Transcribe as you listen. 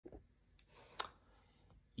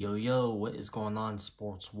Yo, what is going on,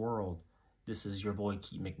 sports world? This is your boy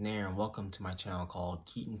Keaton McNair, and welcome to my channel called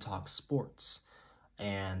Keaton Talks Sports.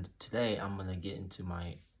 And today I'm going to get into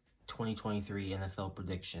my 2023 NFL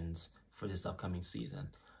predictions for this upcoming season.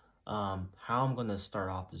 How I'm going to start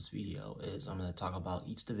off this video is I'm going to talk about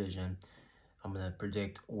each division. I'm going to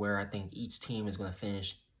predict where I think each team is going to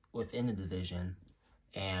finish within the division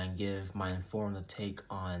and give my informative take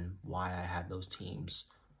on why I have those teams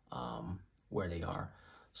where they are.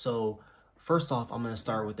 So first off, I'm going to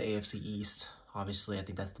start with the AFC East. Obviously, I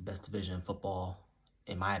think that's the best division in football,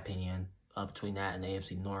 in my opinion, between that and the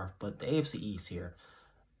AFC North. But the AFC East here,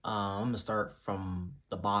 I'm going to start from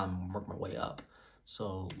the bottom and work my way up.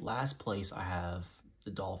 So last place, I have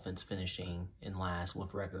the Dolphins finishing in last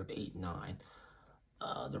with a record of 8-9.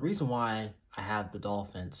 The reason why I have the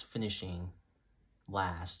Dolphins finishing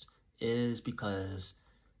last is because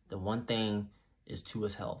the one thing is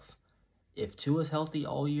Tua's health. If Tua's healthy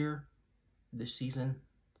all year this season,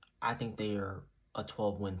 I think they are a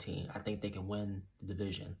 12-win team. I think they can win the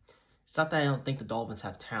division. It's not that I don't think the Dolphins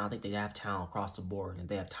have talent. I think they have talent across the board. And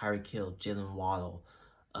they have Tyreek Hill, Jalen Waddle.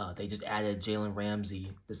 They just added Jalen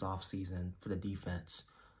Ramsey this offseason for the defense.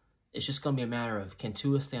 It's just going to be a matter of, can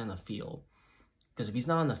Tua stay on the field? Because if he's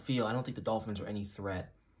not on the field, I don't think the Dolphins are any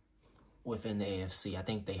threat within the AFC. I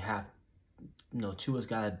think they have, Tua's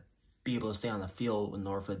got to be able to stay on the field in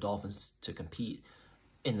order for the Dolphins to compete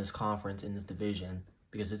in this conference, in this division,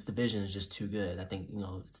 because this division is just too good. I think,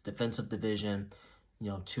 it's a defensive division.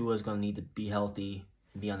 Tua's going to need to be healthy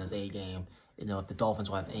and be on his A game, if the Dolphins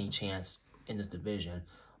will have any chance in this division.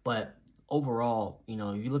 But overall,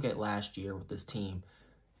 if you look at last year with this team,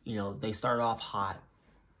 they started off hot,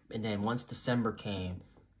 and then once December came,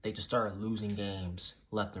 they just started losing games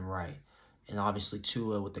left and right. And obviously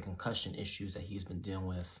Tua, with the concussion issues that he's been dealing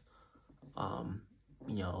with,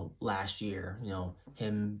 last year,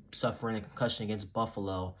 him suffering a concussion against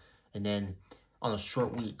Buffalo, and then on a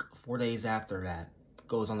short week, 4 days after that,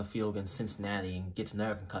 goes on the field against Cincinnati and gets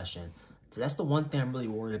another concussion. So that's the one thing I'm really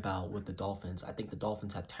worried about with the Dolphins. I think the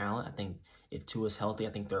Dolphins have talent. I think if Tua's healthy, I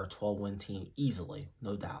think they're a 12-win team easily,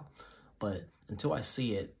 no doubt. But until I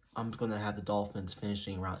see it, I'm going to have the Dolphins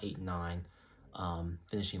finishing around 8-9,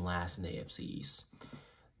 finishing last in the AFC East.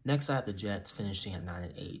 Next, I have the Jets finishing at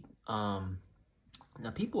 9-8. Now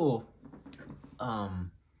people, the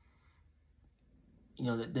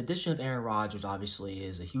addition of Aaron Rodgers obviously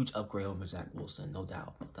is a huge upgrade over Zach Wilson, no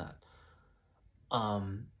doubt about that.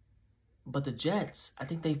 But the Jets, I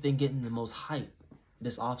think they've been getting the most hype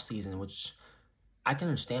this offseason, which I can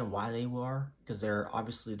understand why they were, because they're going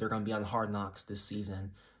to be on Hard Knocks this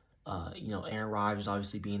season. Aaron Rodgers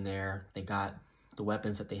obviously being there. They got the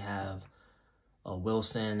weapons that they have,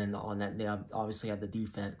 Wilson, and on that they obviously have the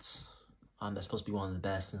defense. That's supposed to be one of the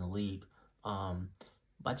best in the league. But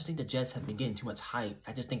I just think the Jets have been getting too much hype.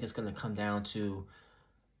 I just think it's going to come down to,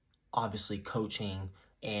 obviously, coaching,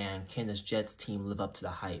 and can this Jets team live up to the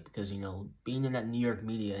hype? Because, being in that New York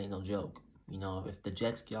media ain't no joke. If the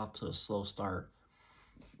Jets get off to a slow start,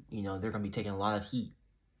 they're going to be taking a lot of heat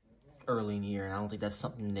early in the year, and I don't think that's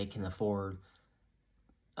something they can afford,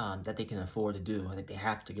 to do. I think they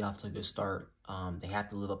have to get off to a good start. They have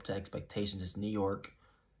to live up to expectations. It's New York.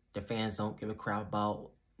 Their fans don't give a crap about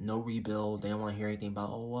no rebuild. They don't want to hear anything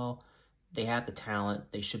about, they have the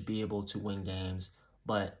talent. They should be able to win games.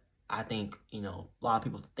 But I think, a lot of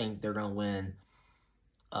people think they're going to win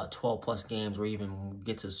 12-plus games or even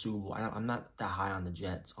get to the Super Bowl. I'm not that high on the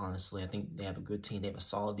Jets, honestly. I think they have a good team. They have a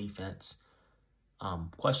solid defense.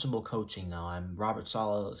 Questionable coaching, though. Robert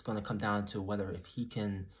Saleh is going to come down to whether if he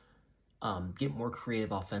can get more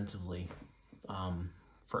creative offensively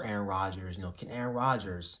for Aaron Rodgers. Can Aaron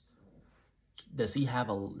Rodgers, does he have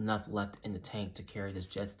enough left in the tank to carry this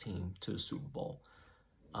Jets team to the Super Bowl?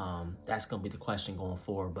 That's going to be the question going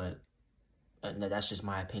forward, but that's just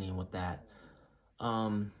my opinion with that.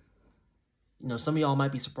 Some of y'all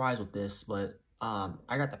might be surprised with this, but I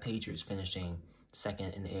got the Patriots finishing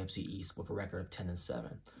second in the AFC East with a record of 10-7.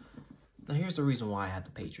 Now, here's the reason why I have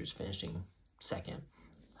the Patriots finishing second.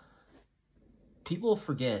 People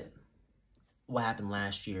forget what happened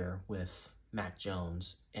last year with Mac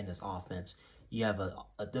Jones and this offense. You have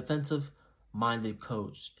a defensive-minded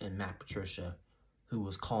coach in Matt Patricia who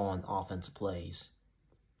was calling offensive plays.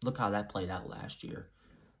 Look how that played out last year.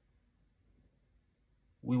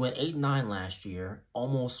 We went 8-9 last year,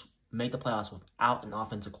 almost made the playoffs without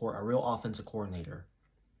a real offensive coordinator,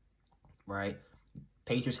 right?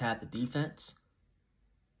 Patriots have the defense,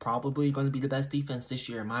 probably going to be the best defense this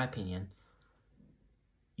year, in my opinion.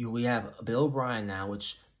 We have Bill O'Brien now,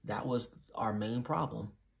 which that was our main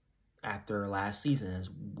problem. after last season is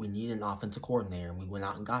we needed an offensive coordinator, and we went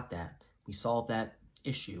out and got that. We solved that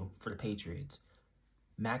issue for the Patriots.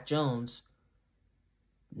 Mac Jones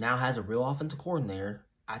now has a real offensive coordinator.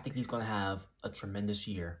 I think he's going to have a tremendous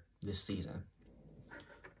year this season.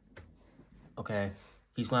 Okay?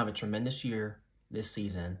 He's going to have a tremendous year this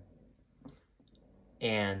season.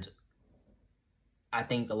 And I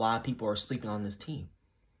think a lot of people are sleeping on this team.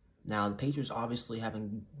 Now, the Patriots obviously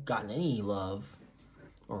haven't gotten any love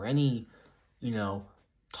or any,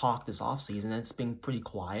 talk this offseason. It's been pretty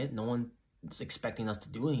quiet. No one's expecting us to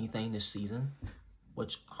do anything this season,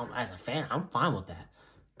 which, as a fan, I'm fine with that.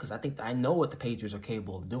 Because I know what the Patriots are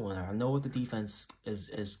capable of doing. I know what the defense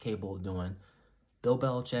is capable of doing. Bill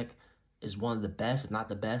Belichick is one of the best, if not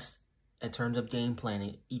the best, in terms of game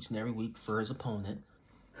planning each and every week for his opponent.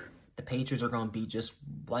 The Patriots are going to be just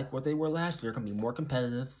like what they were last year. They're going to be more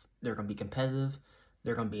competitive. They're going to be competitive.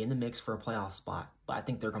 They're going to be in the mix for a playoff spot. But I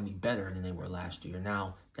think they're going to be better than they were last year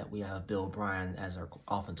now that we have Bill O'Brien as our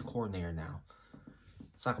offensive coordinator now.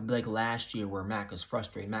 It's not going to be like last year where Mac is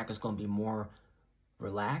frustrated. Mac is going to be more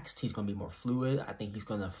relaxed. He's going to be more fluid. I think he's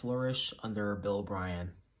going to flourish under Bill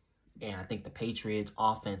O'Brien. And I think the Patriots'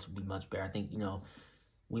 offense will be much better. I think,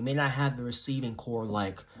 we may not have the receiving core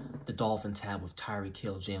like the Dolphins have with Tyreek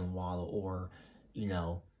Hill, Jalen Waddle, or,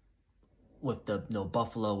 with the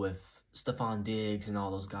Buffalo with Stephon Diggs and all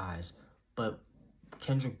those guys. But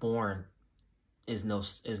Kendrick Bourne is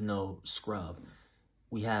no scrub.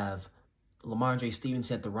 We have Lamondre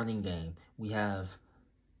Stevenson at the running game. We have,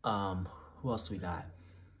 who else do we got?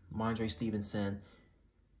 Lamondre Stevenson,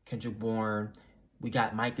 Kendrick Bourne. We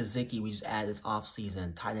got Mike Gesicki. We just added this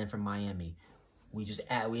offseason, tight end from Miami. We still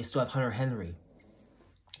have Hunter Henry.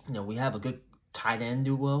 We have a good tight end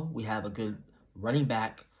duo. We have a good running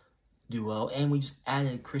back duo. And we just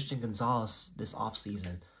added Christian Gonzalez this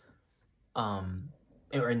offseason.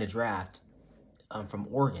 Or in the draft from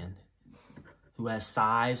Oregon, who has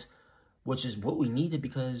size, which is what we needed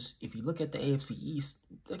because if you look at the AFC East,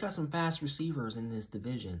 they got some fast receivers in this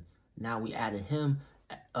division. Now we added him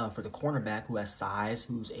for the cornerback who has size,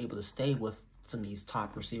 who's able to stay with some of these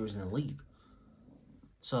top receivers in the league.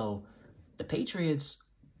 So the Patriots,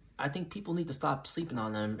 I think people need to stop sleeping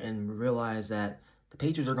on them and realize that the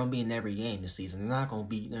Patriots are going to be in every game this season. They're not going to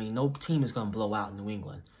be, no team is going to blow out New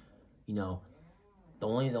England. The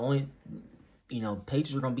only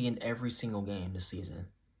Patriots are going to be in every single game this season.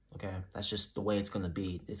 Okay, that's just the way it's going to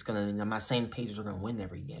be. I'm not saying the Patriots are going to win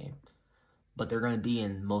every game, but they're going to be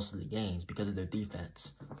in most of the games because of their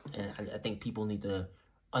defense. And I think people need to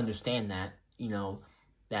understand that,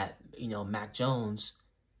 Mac Jones,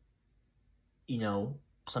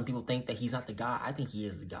 some people think that he's not the guy. I think he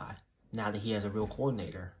is the guy now that he has a real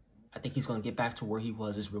coordinator. I think he's going to get back to where he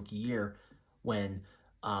was his rookie year when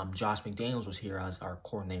Josh McDaniels was here as our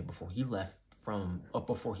coordinator before he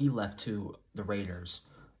left to the Raiders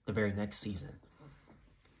the very next season.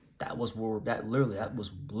 That was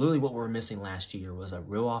literally what we were missing last year was a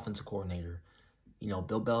real offensive coordinator.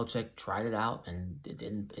 Bill Belichick tried it out and it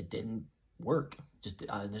didn't work.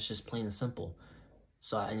 It's just plain and simple.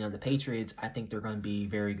 So the Patriots, I think they're going to be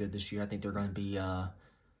very good this year. I think they're going to be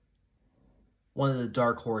one of the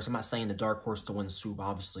dark horse. I'm not saying the dark horse to win the Super Bowl.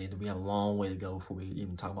 Obviously, we have a long way to go before we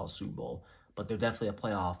even talk about Super Bowl. But they're definitely a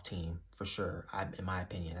playoff team for sure, in my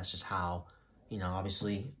opinion. That's just how,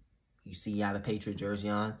 obviously, you see you have a Patriot jersey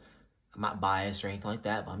on. I'm not biased or anything like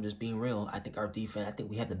that, but I'm just being real. I think our defense, I think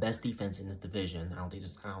we have the best defense in this division. I don't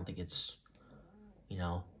think it's,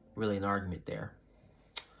 really an argument there.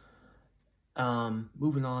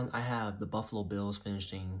 Moving on, I have the Buffalo Bills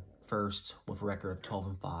finishing first with a record of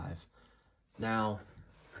 12-5. Now,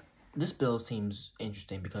 this Bills team's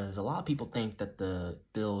interesting because a lot of people think that the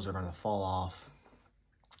Bills are going to fall off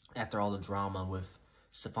after all the drama with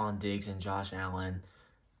Stephon Diggs and Josh Allen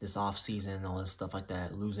this offseason and all this stuff like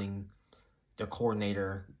that, losing their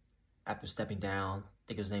coordinator after stepping down. I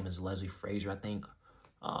think his name is Leslie Frazier, I think.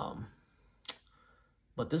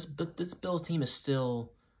 But this Bills team is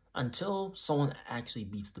still, until someone actually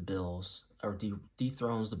beats the Bills or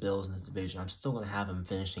dethrones the Bills in this division, I'm still going to have them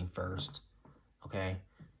finishing first. Okay?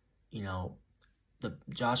 The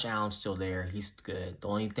Josh Allen's still there. He's good. The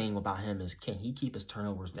only thing about him is, can he keep his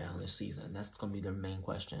turnovers down this season? That's going to be the main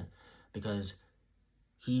question, because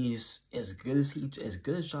he's as good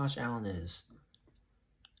as Josh Allen is.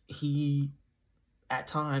 He at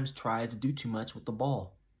times tries to do too much with the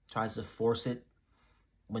ball. Tries to force it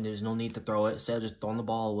when there's no need to throw it, instead of just throwing the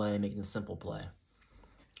ball away and making a simple play.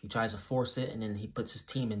 He tries to force it, and then he puts his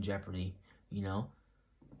team in jeopardy,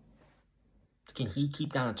 Can he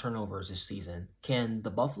keep down the turnovers this season? Can the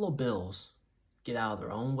Buffalo Bills get out of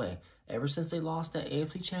their own way. Ever since they lost that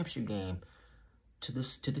AFC Championship game to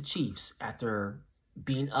the Chiefs after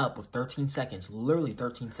being up with 13 seconds, literally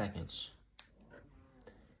 13 seconds,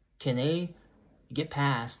 can they get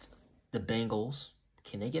past the Bengals?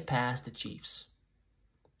 Can they get past the Chiefs?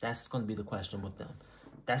 That's going to be the question with them.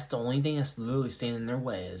 That's the only thing that's literally standing in their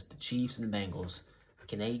way is the Chiefs and the Bengals.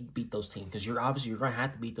 Can they beat those teams? Because you're going to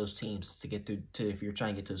have to beat those teams to get through if you're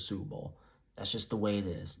trying to get to the Super Bowl. That's just the way it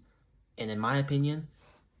is. And in my opinion,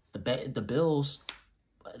 the Bills,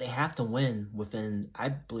 they have to win I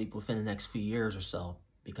believe, within the next few years or so,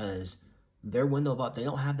 because their window of they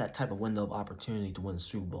don't have that type of window of opportunity to win the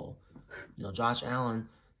Super Bowl. You know, Josh Allen,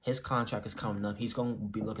 his contract is coming up. He's going to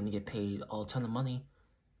be looking to get paid a ton of money.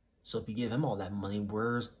 So if you give him all that money,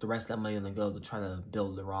 where's the rest of that money going to go to try to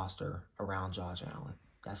build the roster around Josh Allen?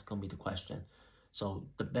 That's going to be the question. So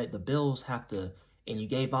the Bills have to, and you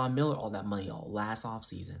gave Von Miller all that money all last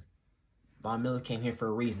offseason. Von Miller came here for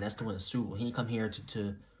a reason. That's to win a Super Bowl. He didn't come here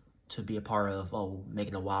to be a part of,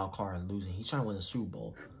 making a wild card and losing. He's trying to win a Super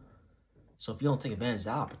Bowl. So if you don't take advantage of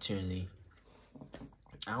that opportunity,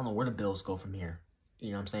 I don't know where the Bills go from here.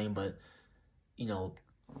 You know what I'm saying? But,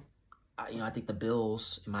 I think the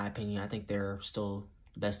Bills, in my opinion, I think they're still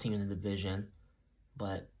the best team in the division.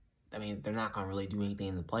 But, I mean, they're not going to really do anything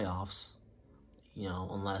in the playoffs,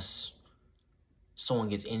 unless someone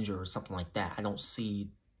gets injured or something like that. I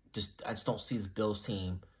just don't see this Bills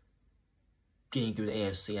team getting through the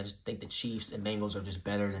AFC. I just think the Chiefs and Bengals are just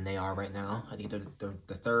better than they are right now. I think they're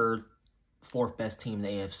the third, fourth best team in the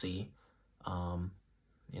AFC.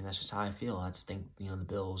 And that's just how I feel. I just think, the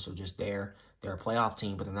Bills are just there. They're a playoff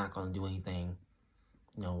team, but they're not going to do anything,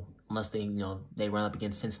 unless they, they run up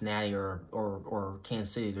against Cincinnati or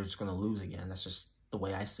Kansas City, they're just going to lose again. That's just the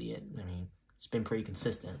way I see it. I mean, it's been pretty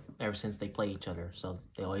consistent ever since they play each other. So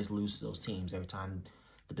they always lose to those teams every time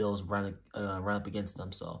the Bills run up against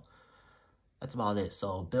them. So that's about it.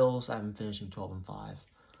 So Bills, I have them finishing 12-5. All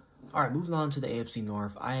right, moving on to the AFC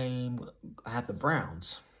North. I have the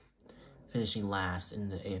Browns finishing last in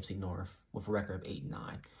the AFC North with a record of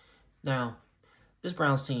 8-9. Now, this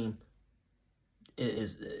Browns team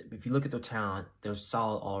is, if you look at their talent, they're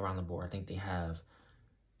solid all around the board. I think they have,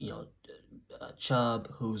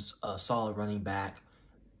 Chubb, who's a solid running back.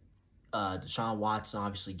 Deshaun Watson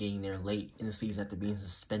obviously getting there late in the season after being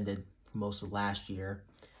suspended for most of last year.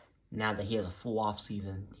 Now that he has a full off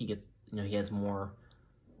season, he gets, he has more,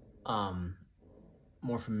 he's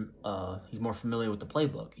more familiar with the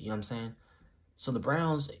playbook. You know what I'm saying? So the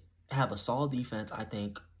Browns have a solid defense. I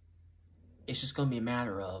think it's just going to be a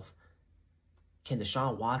matter of, can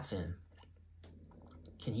Deshaun Watson,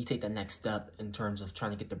 can he take that next step in terms of trying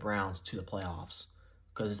to get the Browns to the playoffs?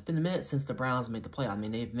 Because it's been a minute since the Browns made the playoffs. I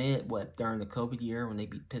mean, they've made it, during the COVID year when they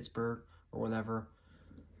beat Pittsburgh or whatever.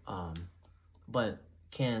 But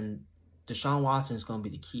Deshaun Watson is going to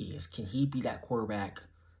be the key. Can he be that quarterback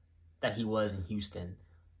that he was in Houston?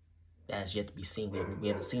 That has yet to be seen. We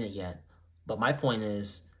haven't seen it yet. But my point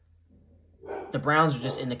is, the Browns are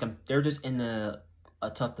just in a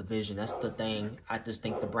tough division. That's the thing. I just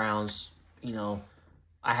think the Browns,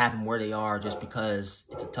 I have them where they are just because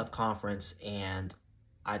it's a tough conference, and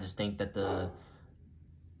I just think that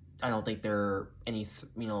I don't think they're any,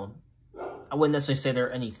 I wouldn't necessarily say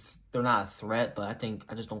they're not a threat, but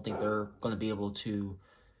I just don't think they're going to be able to,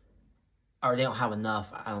 or they don't have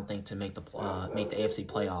enough, I don't think, to make the AFC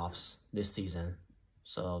playoffs this season.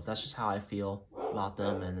 So that's just how I feel about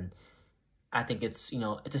them, and I think it's,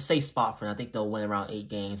 it's a safe spot for them. I think they'll win around 8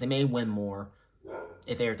 games. They may win more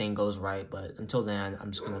if everything goes right, but until then,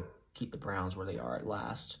 I'm just going to keep the Browns where they are at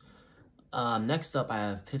last. Next up, I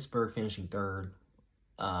have Pittsburgh finishing third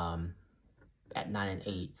at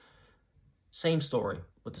 9-8. Same story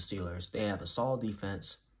with the Steelers. They have a solid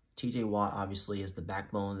defense. TJ Watt obviously is the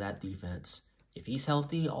backbone of that defense. If he's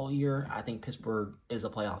healthy all year, I think Pittsburgh is a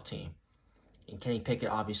playoff team. And Kenny Pickett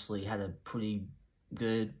obviously had a pretty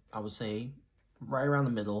good, I would say, right around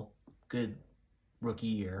the middle, good rookie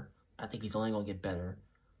year. I think he's only going to get better.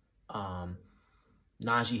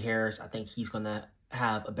 Najee Harris, I think he's going to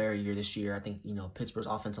have a better year this year. I think, Pittsburgh's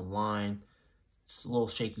offensive line, it's a little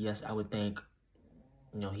shaky, yes, I would think.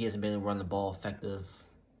 He hasn't been able to run the ball effective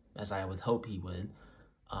as I would hope he would.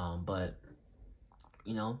 But,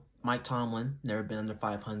 Mike Tomlin, never been under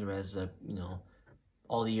 500 as a,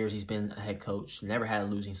 all the years he's been a head coach, never had a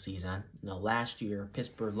losing season. Last year,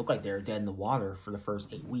 Pittsburgh looked like they were dead in the water for the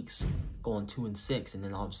first 8 weeks, going 2-6, and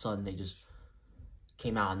then all of a sudden they just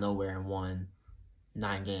came out of nowhere and won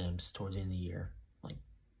 9 games towards the end of the year. Like,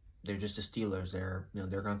 they're just the Steelers. They're going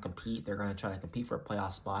to compete. They're going to try to compete for a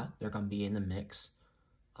playoff spot. They're going to be in the mix.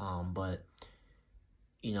 But,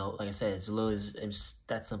 You know, like I said, it's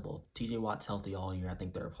that simple. TJ Watt's healthy all year. I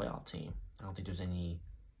think they're a playoff team. I don't think there's any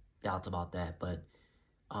doubts about that. But,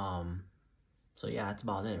 so yeah, that's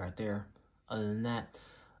about it right there. Other than that,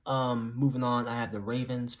 moving on, I have the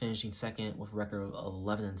Ravens finishing second with a record of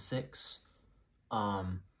 11-6.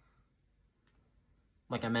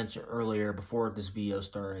 Like I mentioned earlier, before this video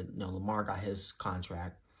started, you know, Lamar got his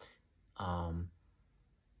contract. You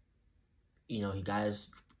know, he got his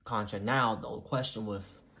contract. Now, the question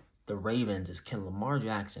with the Ravens is, can Lamar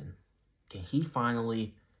Jackson, can he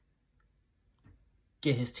finally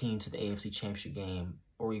get his team to the AFC Championship game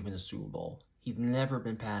or even the Super Bowl? He's never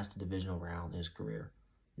been past the divisional round in his career.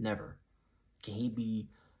 Never. Can it be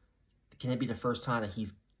the first time that he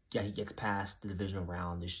gets past the divisional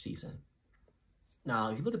round this season?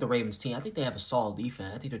 Now, if you look at the Ravens team, I think they have a solid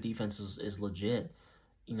defense. I think their defense is legit.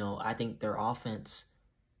 You know, I think their offense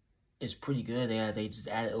is pretty good. They just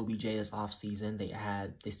added OBJ this offseason.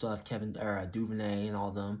 They still have Duvernay and all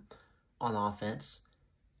of them on offense.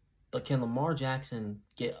 But can Lamar Jackson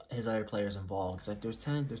get his other players involved? Because like, there's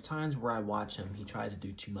times where I watch him, he tries to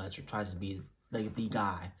do too much or tries to be like the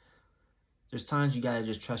guy. There's times you gotta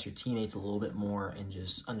just trust your teammates a little bit more and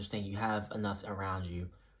just understand you have enough around you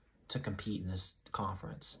to compete in this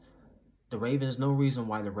conference. The Ravens, no reason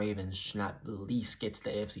why the Ravens should not at least get to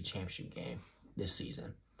the AFC Championship game this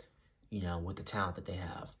season, you know, with the talent that they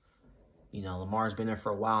have. You know, Lamar's been there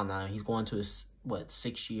for a while now. He's going to his,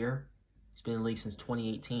 6th year? He's been in the league since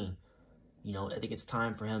 2018. You know, I think it's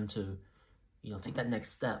time for him to, you know, take that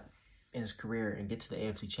next step in his career and get to the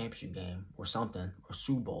AFC Championship game or something, or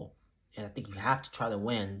Super Bowl. And I think you have to try to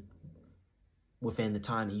win within the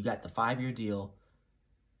time that you got the 5-year deal,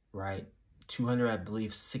 right? 200, I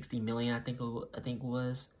believe, 60 million, I think it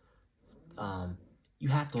was. You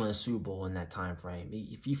have to win a Super Bowl in that time frame.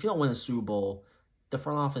 If you don't win a Super Bowl, the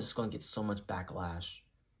front office is going to get so much backlash.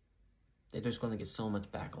 They're just going to get so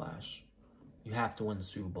much backlash. You have to win the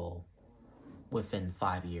Super Bowl within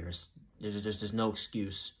 5 years. There's no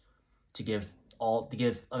excuse to give.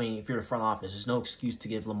 I mean, if you're the front office, there's no excuse to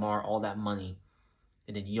give Lamar all that money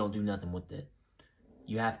and then you don't do nothing with it.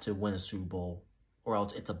 You have to win a Super Bowl, or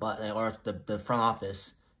else the front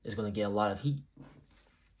office is going to get a lot of heat.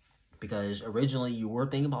 Because originally you were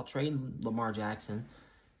thinking about trading Lamar Jackson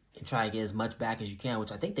and try to get as much back as you can,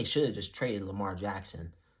 which I think they should have just traded Lamar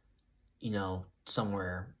Jackson, you know,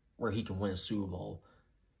 somewhere where he can win a Super Bowl,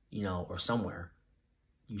 you know, or somewhere.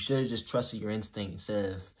 You should have just trusted your instinct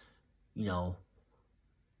instead of, you know,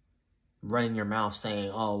 running your mouth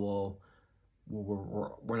saying, oh, well,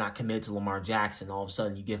 we're not committed to Lamar Jackson. All of a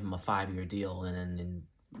sudden you give him a 5-year deal and then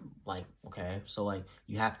like, okay. So, like,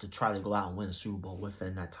 you have to try to go out and win a Super Bowl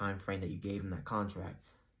within that time frame that you gave him that contract.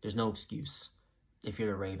 There's no excuse if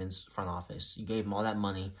you're the Ravens front office. You gave him all that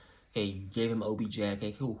money. Okay, you gave him OBJ.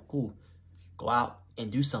 Okay, cool. Go out and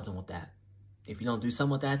do something with that. If you don't do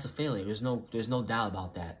something with that, it's a failure. There's no doubt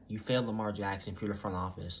about that. You failed Lamar Jackson if you're the front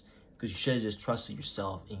office, because you should have just trusted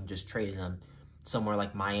yourself and just traded him somewhere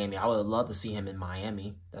like Miami. I would love to see him in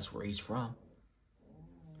Miami. That's where he's from.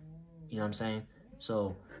 You know what I'm saying?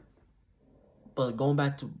 So, but going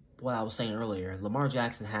back to what I was saying earlier, Lamar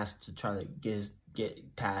Jackson has to try to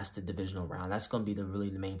get past the divisional round. That's going to be really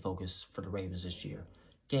the main focus for the Ravens this year.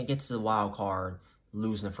 Can't get to the wild card,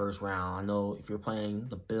 lose in the first round. I know if you're playing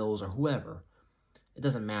the Bills or whoever, it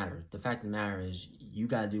doesn't matter. The fact of the matter is you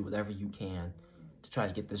got to do whatever you can to try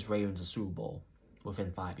to get this Ravens a Super Bowl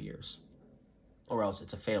within 5 years. Or else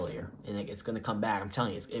it's a failure. And it's going to come back. I'm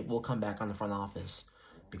telling you, it will come back on the front office.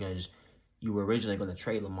 Because you were originally going to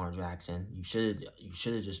trade Lamar Jackson. You should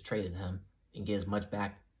have just traded him and get as much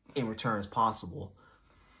back in return as possible.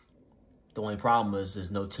 The only problem was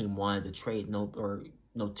there's no team wanted to trade, no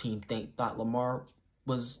team thought Lamar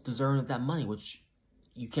was deserving of that money, which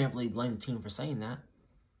you can't really blame the team for saying that.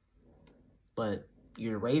 But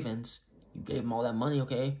you're the Ravens. You gave them all that money,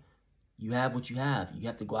 okay? You have what you have. You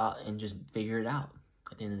have to go out and just figure it out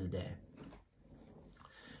at the end of the day.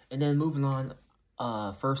 And then moving on,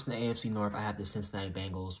 first in the AFC North, I have the Cincinnati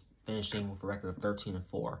Bengals finishing with a record of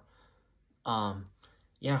 13-4.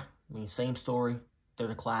 Yeah, I mean, same story. They're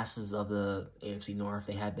the classes of the AFC North.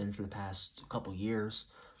 They have been for the past couple years.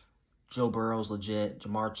 Joe Burrow's legit.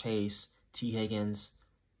 Jamar Chase, T. Higgins,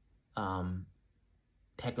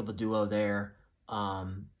 heck of a duo there.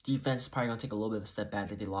 Defense is probably going to take a little bit of a step back.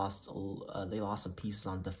 That they lost some pieces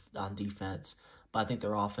on defense, but I think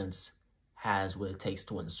their offense has what it takes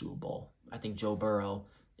to win the Super Bowl. I think Joe Burrow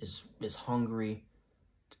is hungry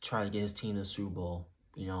to try to get his team to the Super Bowl,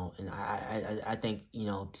 you know, and I think, you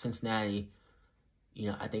know, Cincinnati, you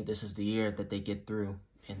know, I think this is the year that they get through,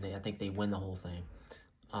 and I think they win the whole thing.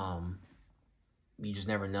 You just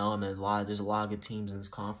never know. I mean, there's a lot of good teams in this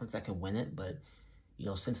conference that can win it, but you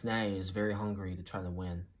know, Cincinnati is very hungry to try to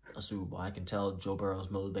win a Super Bowl. I can tell Joe Burrow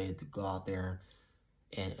is motivated to go out there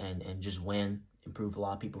and just win and prove a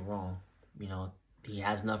lot of people wrong. You know, he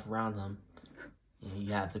has enough around him. You know,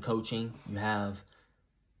 you have the coaching, you have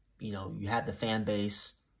the fan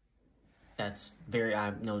base that's very,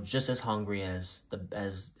 just as hungry as the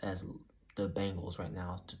Bengals right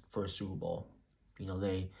now for a Super Bowl. You know,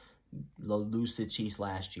 they lose to the Chiefs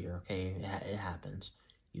last year. Okay, it happens.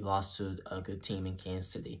 You lost to a good team in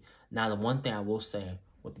Kansas City. Now, the one thing I will say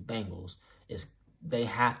with the Bengals is they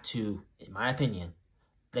have to, in my opinion,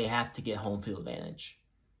 they have to get home field advantage.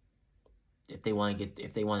 If they want to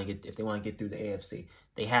get through the AFC,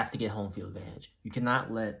 they have to get home field advantage. You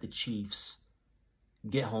cannot let the Chiefs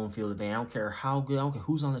get home field advantage. I don't care how good, I don't care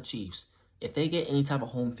who's on the Chiefs. If they get any type of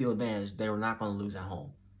home field advantage, they are not going to lose at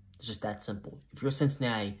home. It's just that simple. If you're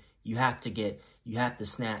Cincinnati, you have to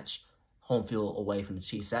snatch home field away from the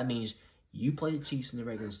Chiefs. That means you play the Chiefs in the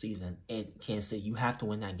regular season and Kansas City, you have to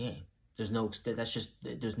win that game. There's no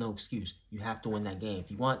excuse. You have to win that game.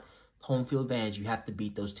 If you want home field advantage, you have to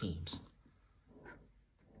beat those teams.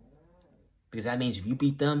 Because that means if you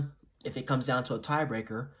beat them, if it comes down to a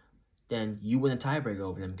tiebreaker, then you win a tiebreaker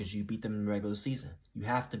over them because you beat them in the regular season. You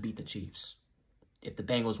have to beat the Chiefs. If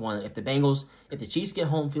the Chiefs get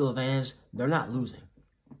home field advantage, they're not losing.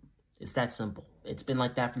 It's that simple. It's been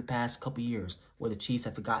like that for the past couple years where the Chiefs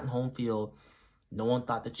have forgotten home field. No one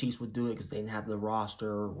thought the Chiefs would do it because they didn't have the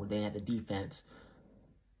roster or they didn't have the defense.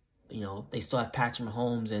 You know, they still have Patrick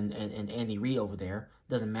Mahomes and Andy Reid over there.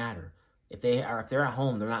 It doesn't matter. If they're at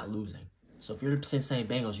home, they're not losing. So if you're the Cincinnati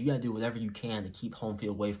Bengals, you got to do whatever you can to keep home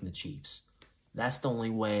field away from the Chiefs. That's the only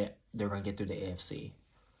way they're going to get through the AFC.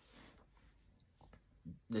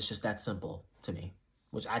 It's just that simple to me,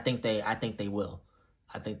 which I think they will.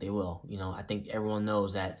 I think they will. You know, I think everyone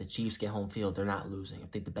knows that the Chiefs get home field, they're not losing. I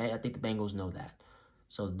think the Bengals know that.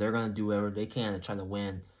 So they're going to do whatever they can to try to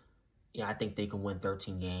win. Yeah, I think they can win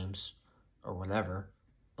 13 games or whatever,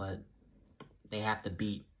 but they have to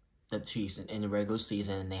beat the Chiefs in the regular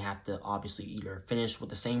season, and they have to obviously either finish with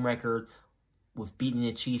the same record with beating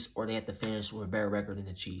the Chiefs, or they have to finish with a better record than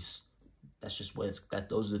the Chiefs. That's just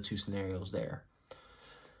those are the two scenarios there.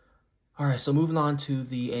 All right, so moving on to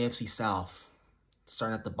the AFC South.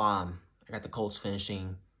 Starting at the bottom, I got the Colts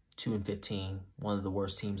finishing 2-15, one of the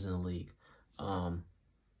worst teams in the league.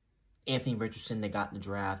 Anthony Richardson, they got in the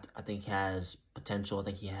draft, I think has potential. I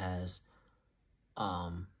think he has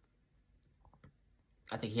a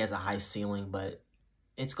high ceiling, but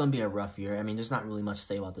it's going to be a rough year. I mean, there's not really much to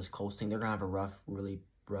say about this Colts team. They're going to have a really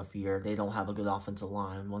rough year. They don't have a good offensive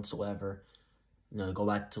line whatsoever. You know, go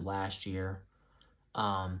back to last year.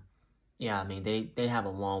 Yeah, I mean, they have a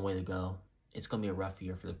long way to go. It's going to be a rough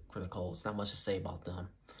year for the Colts. Not much to say about them.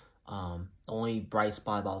 The only bright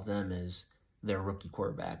spot about them is their rookie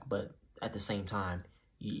quarterback. But at the same time,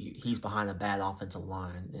 he's behind a bad offensive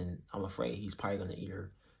line, and I'm afraid he's probably going to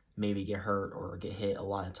either maybe get hurt or get hit a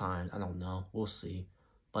lot of times. I don't know. We'll see.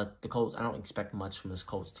 But the Colts, I don't expect much from this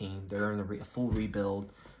Colts team. They're in a full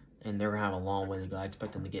rebuild, and they're going to have a long way to go. I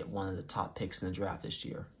expect them to get one of the top picks in the draft this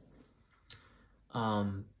year.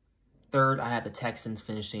 Third, I have the Texans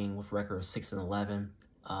finishing with a record of 6-11.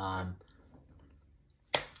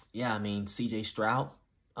 Yeah, I mean, C.J. Stroud,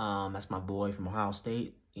 that's my boy from Ohio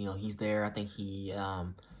State. You know, he's there. I think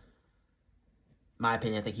my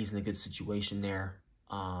opinion, I think he's in a good situation there.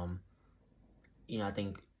 You know, I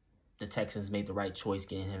think the Texans made the right choice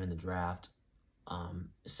getting him in the draft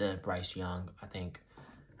instead of Bryce Young. I think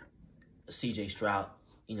C.J. Stroud,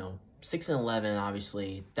 you know, 6-11,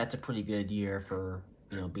 obviously, that's a pretty good year for,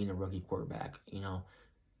 you know, being a rookie quarterback. You know,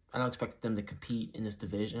 I don't expect them to compete in this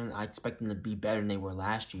division. I expect them to be better than they were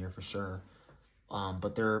last year for sure.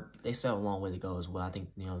 But they still have a long way to go as well. I think,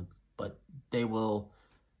 you know, but they will,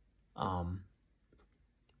 you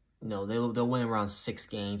know, they'll win around 6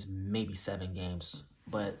 games, maybe 7 games.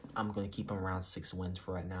 But I'm going to keep them around 6 wins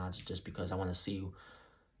for right now, just because I want to see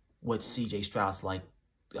what C.J. Stroud's like,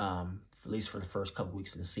 at least for the first couple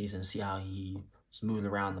weeks of the season, see how he's moving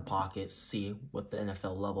around the pocket, see what the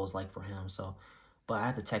NFL level is like for him. So, but I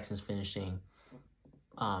have the Texans finishing,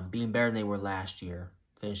 being better than they were last year,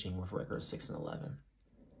 finishing with a record of 6-11.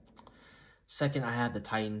 Second, I have the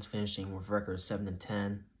Titans finishing with a record of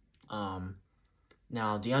 7-10.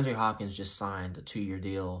 Now, DeAndre Hopkins just signed a 2-year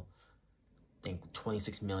deal, I think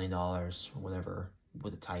 $26 million or whatever,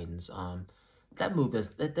 with the Titans. That move,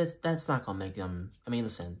 that's not going to make them... I mean,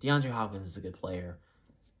 listen, DeAndre Hopkins is a good player.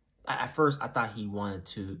 At first, I thought he wanted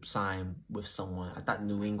to sign with someone. I thought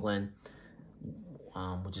New England,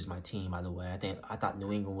 which is my team, by the way. I thought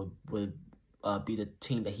New England would be the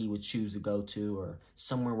team that he would choose to go to, or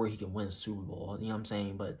somewhere where he can win a Super Bowl. You know what I'm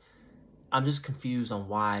saying? But I'm just confused on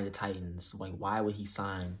why the Titans, like, why would he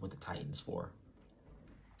sign with the Titans for?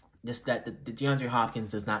 Just that the DeAndre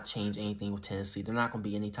Hopkins does not change anything with Tennessee. They're not going to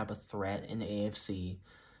be any type of threat in the AFC.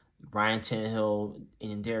 Ryan Tannehill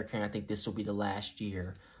and Derrick Henry, I think this will be the last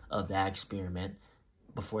year of that experiment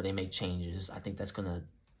before they make changes. I think that's going to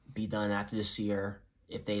be done after this year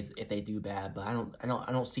if they do bad. But I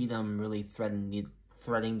don't see them really threading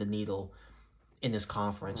the needle in this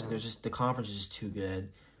conference. The conference is just too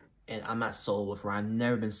good, and I'm not sold with Ryan. I've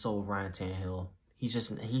never been sold with Ryan Tannehill.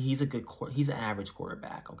 He's an average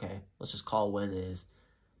quarterback. Okay, let's just call it what it is.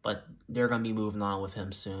 But they're going to be moving on with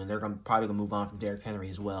him soon. They're probably going to move on from Derrick Henry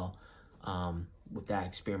as well with that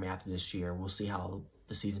experiment after this year. We'll see how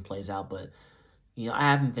the season plays out. But, you know, I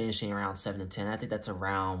have them finishing around 7-10. I think that's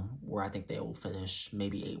around where I think they will finish,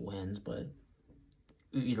 maybe 8 wins. But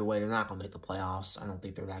either way, they're not going to make the playoffs. I don't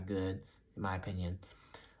think they're that good, in my opinion.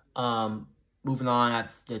 Moving on, I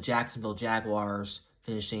have the Jacksonville Jaguars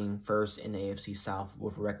finishing first in the AFC South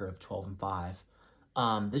with a record of 12-5.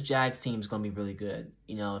 This Jags team is going to be really good.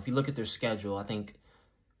 You know, if you look at their schedule, I think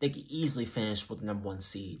they could easily finish with the number 1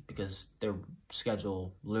 seed because their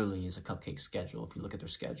schedule literally is a cupcake schedule. If you look at their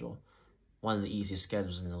schedule, one of the easiest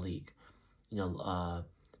schedules in the league. You know,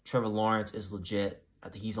 Trevor Lawrence is legit. I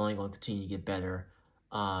think he's only going to continue to get better.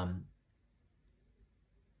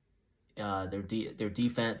 Their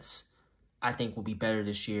defense, I think, will be better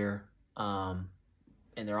this year.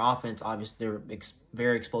 And their offense, obviously, they're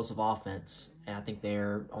very explosive offense. And I think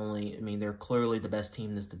they're clearly the best team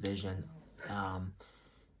in this division.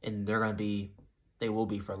 And they will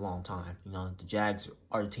be for a long time. You know, the Jags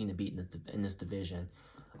are the team to beat in this division.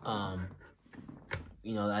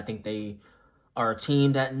 You know, I think they are a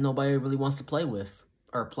team that nobody really wants to play with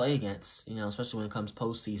or play against, you know, especially when it comes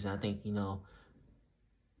postseason. I think, you know,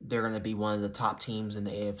 they're going to be one of the top teams in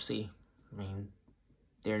the AFC. I mean,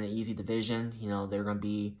 they're in an easy division. You know, they're going to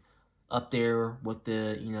be up there with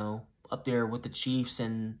the Chiefs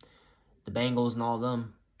and the Bengals and all of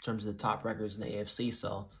them in terms of the top records in the AFC.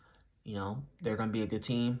 So, you know, they're going to be a good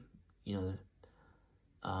team. You know,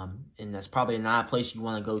 and that's probably not a place you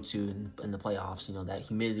want to go to in the playoffs. You know, that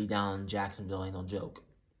humidity down in Jacksonville ain't no joke.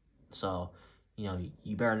 So, you know,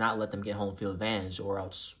 you better not let them get home field advantage, or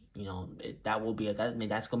else, you know, that's going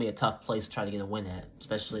to be a tough place to try to get a win at,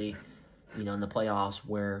 especially, you know, in the playoffs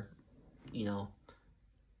where, you know,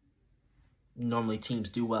 normally teams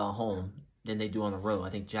do well at home than they do on the road. I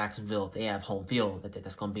think Jacksonville, if they have home field,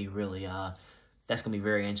 that's going to be really, that's going to be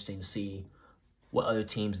very interesting to see what other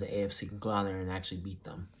teams in the AFC can go out there and actually beat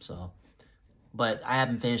them. So, but I have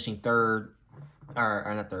them finishing third in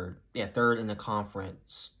the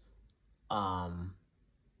conference,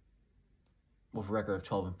 with a record of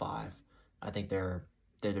 12-5. I think they're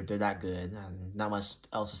that good. And not much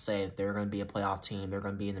else to say. They're going to be a playoff team. They're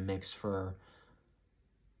going to be in the mix for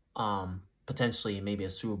potentially maybe a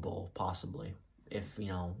Super Bowl, possibly, if, you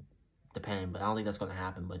know, depending. But I don't think that's going to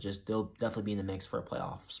happen. But they'll definitely be in the mix for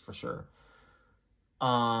playoffs for sure.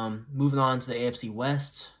 Moving on to the AFC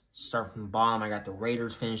West. Start from the bottom. I got the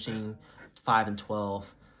Raiders finishing 5-12.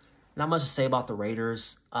 Not much to say about the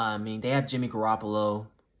Raiders. I mean, they have Jimmy Garoppolo,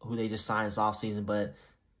 who they just signed this offseason, but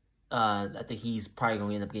I think he's probably going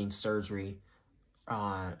to end up getting surgery,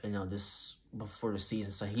 you know, this before the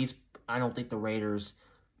season. So I don't think the Raiders,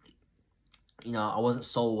 you know, I wasn't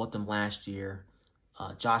sold with them last year.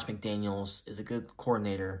 Josh McDaniels is a good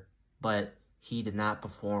coordinator, but he did not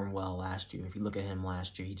perform well last year. If you look at him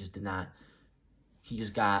last year, he just did not. He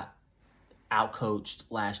just got outcoached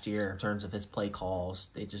last year in terms of his play calls.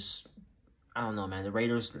 I don't know, man. The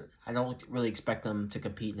Raiders, I don't really expect them to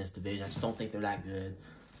compete in this division. I just don't think they're that good.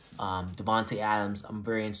 Devontae Adams, I'm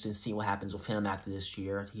very interested in seeing what happens with him after this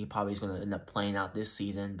year. He probably is going to end up playing out this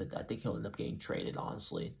season, but I think he'll end up getting traded,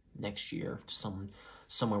 honestly, next year to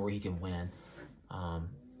somewhere where he can win.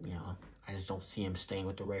 You know, I just don't see him staying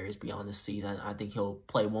with the Raiders beyond this season. I think he'll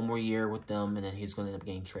play one more year with them, and then he's going to end up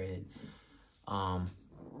getting traded.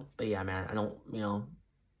 But yeah, man, I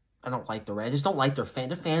don't like the Raiders. I just don't like their fans.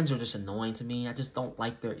 Their fans are just annoying to me. I just don't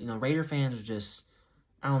like Raider fans are just,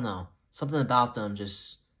 I don't know. Something about them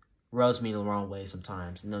just rubs me the wrong way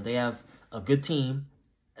sometimes. You know, they have a good team.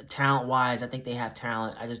 Talent-wise, I think they have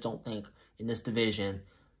talent. I just don't think in this division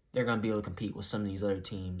they're going to be able to compete with some of these other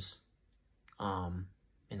teams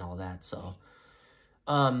and all that. So,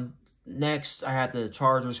 next, I have the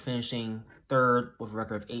Chargers finishing third with a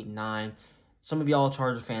record of 8-9. Some of y'all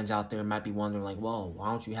Charger fans out there might be wondering, like, well,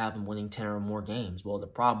 why don't you have them winning 10 or more games? Well, the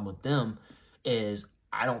problem with them is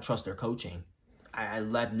I don't trust their coaching. I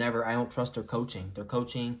don't trust their coaching. Their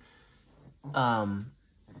coaching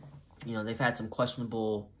You know, they've had some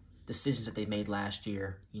questionable decisions that they made last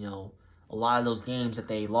year. You know, a lot of those games that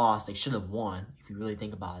they lost, they should have won, if you really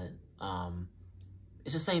think about it.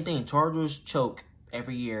 It's the same thing. Chargers choke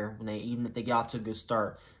every year when even if they get off to a good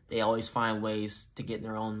start, they always find ways to get in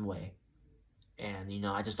their own way. And, you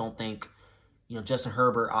know, I just don't think, you know, Justin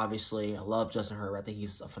Herbert, obviously, I love Justin Herbert. I think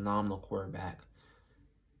he's a phenomenal quarterback.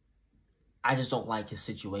 I just don't like his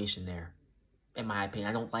situation there, in my opinion.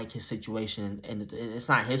 I don't like his situation, and it's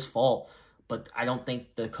not his fault, but I don't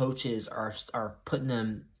think the coaches are putting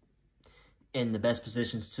them in the best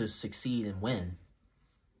positions to succeed and win.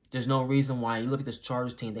 There's no reason why, you look at this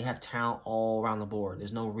Chargers team, they have talent all around the board.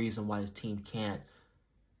 There's no reason why this team can't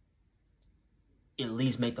at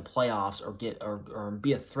least make the playoffs or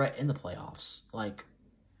be a threat in the playoffs. Like,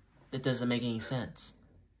 it doesn't make any sense.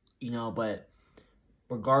 You know, but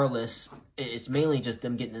regardless, it's mainly just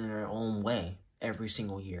them getting in their own way every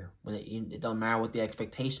single year. When it doesn't matter what the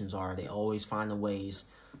expectations are, they always find the ways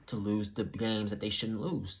to lose the games that they shouldn't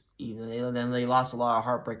lose. Even then, they lost a lot of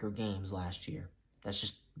heartbreaker games last year. That's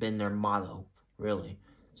just been their motto, really.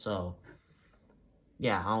 So,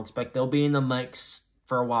 yeah, I don't expect they'll be in the mix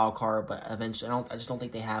for a wild card, but eventually, I just don't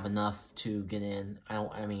think they have enough to get in. I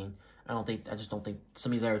just don't think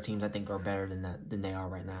some of these other teams I think are better than they are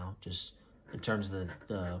right now, just in terms of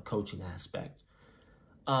the coaching aspect.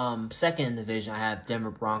 Second in the division, I have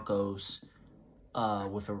Denver Broncos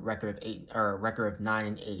with a record of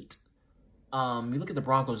 9-8. You look at the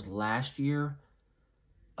Broncos last year,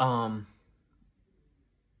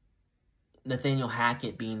 Nathaniel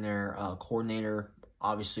Hackett being their coordinator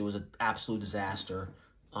obviously was an absolute disaster.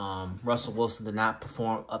 Russell Wilson did not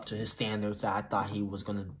perform up to his standards that I thought he was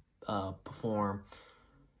going to perform.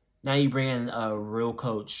 Now you bring in a real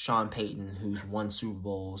coach, Sean Payton, who's won Super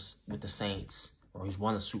Bowls with the Saints, or who's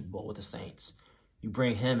won a Super Bowl with the Saints. You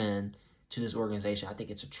bring him in to this organization. I think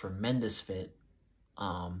it's a tremendous fit.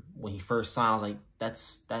 When he first signed, I was like,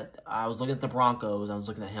 I was looking at the Broncos. I was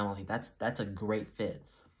looking at him. I was like, that's a great fit.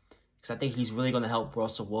 Because I think he's really going to help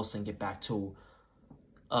Russell Wilson get back to,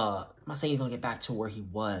 I'm not saying he's going to get back to where he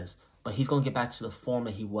was, but he's going to get back to the form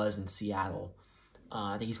that he was in Seattle.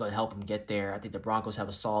 I think he's going to help him get there. I think the Broncos have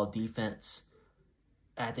a solid defense.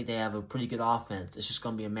 I think they have a pretty good offense. It's just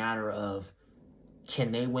going to be a matter of,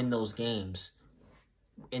 can they win those games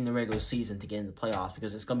in the regular season to get in the playoffs?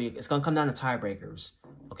 Because it's going to come down to tiebreakers,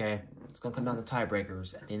 okay? It's going to come down to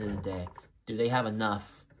tiebreakers at the end of the day. Do they have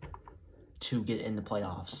enough to get in the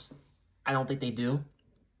playoffs? I don't think they do,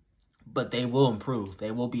 but they will improve.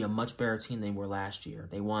 They will be a much better team than they were last year.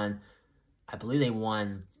 I believe they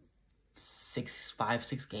won 6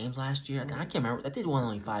 games last year. I can't remember. I think they won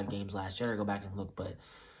only 5 games last year. I gotta go back and look, but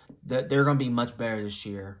they're going to be much better this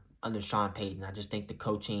year under Sean Payton. I just think the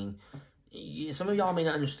coaching, some of y'all may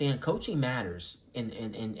not understand, coaching matters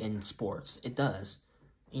in sports. It does.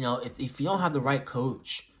 You know, if you don't have the right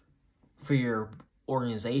coach for your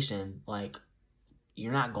organization, like,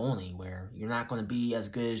 you're not going anywhere. You're not going to be as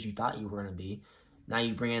good as you thought you were going to be. Now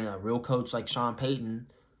you bring in a real coach like Sean Payton,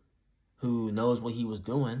 who knows what he was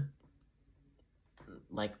doing.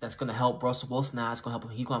 Like, that's going to help Russell Wilson now. It's going to help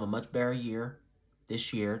him. He's going to have a much better year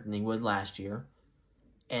this year than he would last year.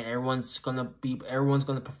 And everyone's going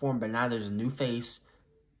to perform. But now there's a new face.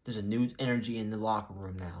 There's a new energy in the locker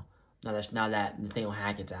room now. Now that Nathaniel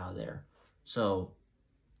Hackett's out of there. So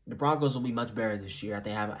the Broncos will be much better this year. I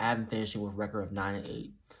haven't finished with a record of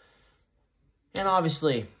 9-8. And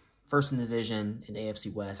obviously, first in the division in the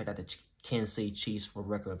AFC West, I got the Kansas City Chiefs with a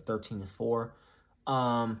record of 13-4.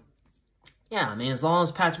 Yeah, I mean, as long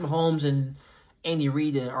as Patrick Mahomes and Andy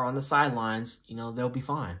Reid are on the sidelines, you know, they'll be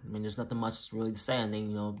fine. I mean, there's nothing much really to say. And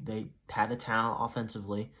they have the talent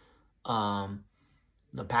offensively. Patrick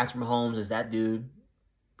Mahomes is that dude.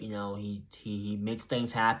 You know, he makes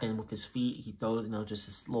things happen with his feet. He throws, just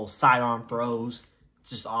his little sidearm throws. It's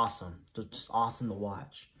just awesome. It's just awesome to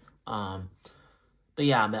watch. But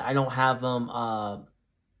yeah, I don't have them.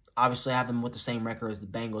 Obviously, I have them with the same record as the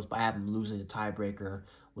Bengals, but I have them losing the tiebreaker,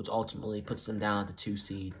 which ultimately puts them down at the 2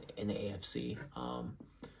 seed in the AFC.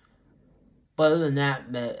 But other than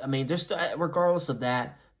that, I mean, regardless of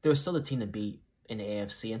that, they're still the team to beat in the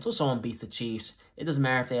AFC. Until someone beats the Chiefs, it doesn't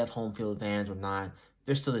matter if they have home field advantage or not.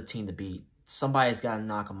 They're still the team to beat. Somebody's got to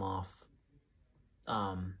knock them off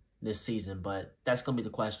this season. But that's going to be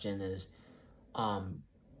the question is, like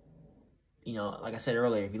I said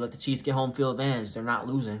earlier, if you let the Chiefs get home field advantage, they're not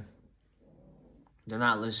losing. They're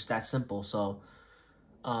not. It's just that simple. So,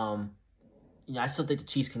 I still think the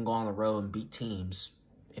Chiefs can go on the road and beat teams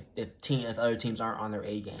if other teams aren't on their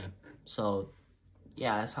A game. So,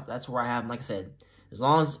 yeah, that's where I have them. Like I said, as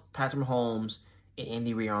long as Patrick Mahomes and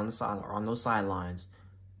Andy Reid on the side or on those sidelines,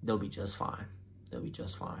 they'll be just fine. They'll be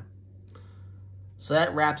just fine. So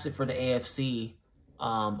that wraps it for the AFC.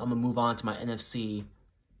 I'm gonna move on to my NFC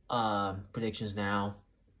predictions now.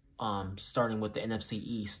 Starting with the NFC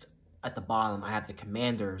East. At the bottom, I have the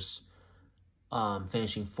Commanders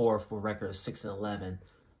finishing 4th with a record of 6-11.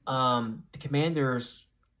 The Commanders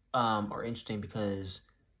are interesting because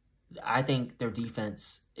I think their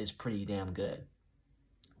defense is pretty damn good.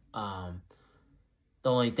 The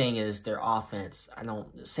only thing is their offense.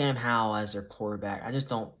 Sam Howell as their quarterback, I just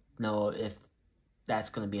don't know if that's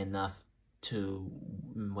going to be enough to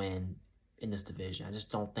win in this division. I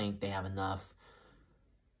just don't think they have enough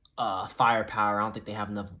firepower. I don't think they have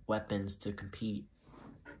enough weapons to compete.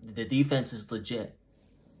 The defense is legit.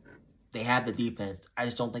 They have the defense. I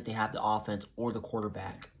just don't think they have the offense or the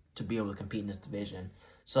quarterback to be able to compete in this division.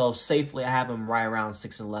 So safely, I have them right around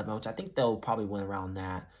 6-11, which I think they'll probably win around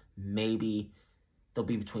that. Maybe they'll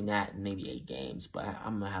be between that and maybe 8 games, but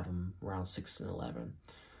I'm gonna have them around 6-11.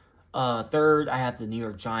 Third, I have the New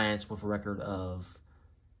York Giants with a record of,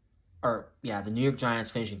 the New York Giants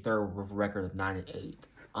finishing third with a record of 9-8.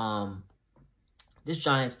 This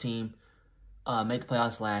Giants team made the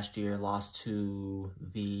playoffs last year, lost to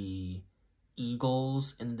the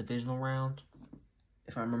Eagles in the divisional round,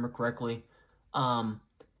 if I remember correctly.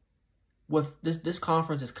 With this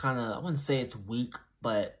conference is kind of, I wouldn't say it's weak,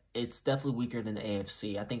 but it's definitely weaker than the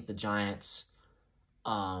AFC. I think the Giants,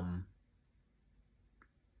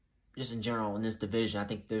 just in general in this division, I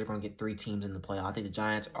think they're going to get 3 teams in the playoff. I think the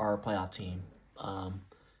Giants are a playoff team.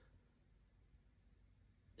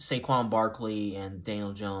 Saquon Barkley and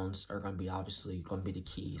Daniel Jones are going to be the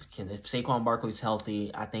keys. If Saquon Barkley's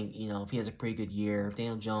healthy, I think, if he has a pretty good year, if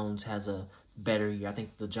Daniel Jones has a better year, I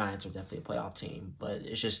think the Giants are definitely a playoff team. But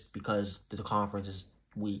it's just because the conference is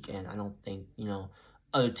weak, and I don't think,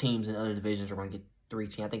 other teams in other divisions are going to get 3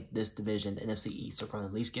 teams. I think this division, the NFC East, are going to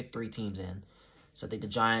at least get 3 teams in. So I think the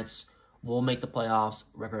Giants will make the playoffs,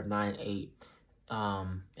 record of 9-8,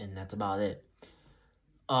 and that's about it.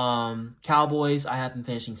 Cowboys, I have them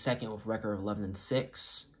finishing second with a record of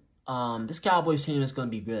 11-6. This Cowboys team is going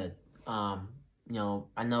to be good. I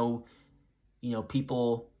know,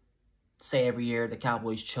 people say every year the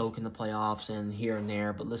Cowboys choke in the playoffs and here and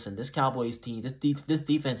there, but listen, this Cowboys team, this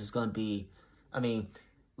defense is going to be,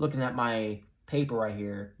 looking at my paper right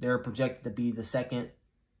here, they're projected to be the 2nd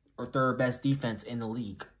or 3rd best defense in the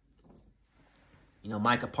league.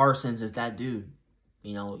 Micah Parsons is that dude.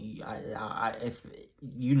 If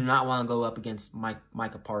you do not want to go up against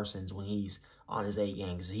Micah Parsons when he's on his A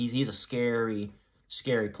game, because he's a scary,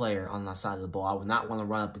 scary player on that side of the ball. I would not want to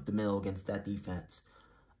run up the middle against that defense.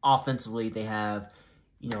 Offensively, they have,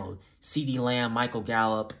 CeeDee Lamb, Michael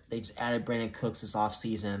Gallup. They just added Brandon Cooks this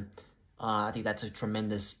offseason. I think that's a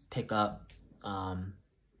tremendous pickup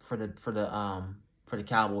for the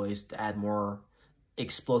Cowboys to add more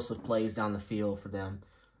explosive plays down the field for them.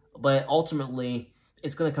 But ultimately,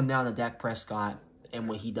 it's going to come down to Dak Prescott and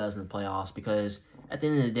what he does in the playoffs, because at the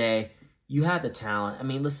end of the day, you have the talent.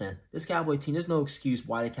 Listen, this Cowboy team, there's no excuse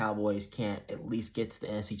why the Cowboys can't at least get to the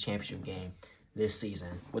NFC Championship game this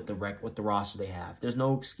season with the roster they have. There's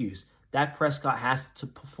no excuse. Dak Prescott has to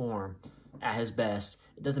perform at his best.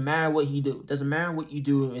 It doesn't matter what he do. It doesn't matter what you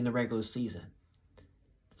do in the regular season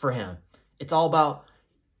for him. It's all about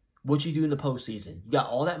what you do in the postseason. You got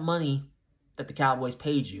all that money that the Cowboys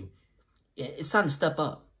paid you. It's time to step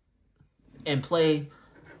up and play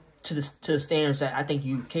to the standards that I think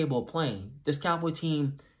you're capable of playing. This Cowboy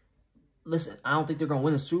team, listen, I don't think they're going to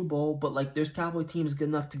win a Super Bowl, but this Cowboy team is good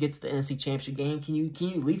enough to get to the NFC Championship game. Can you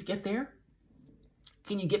at least get there?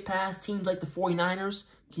 Can you get past teams like the 49ers?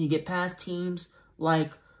 Can you get past teams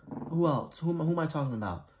like, who else? Who am I talking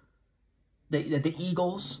about? The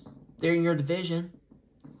Eagles. They're in your division.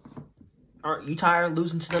 Aren't you tired of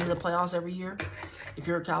losing to them in the playoffs every year? If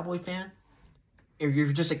you're a Cowboy fan? Or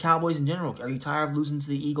you're just a Cowboys in general, are you tired of losing to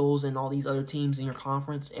the Eagles and all these other teams in your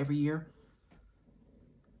conference every year?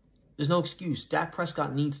 There's no excuse. Dak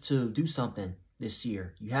Prescott needs to do something this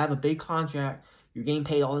year. You have a big contract. You're getting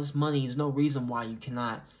paid all this money. There's no reason why you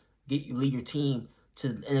cannot lead your team to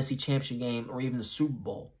the NFC Championship game or even the Super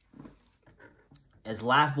Bowl. As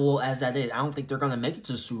laughable as that is, I don't think they're going to make it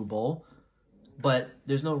to the Super Bowl. But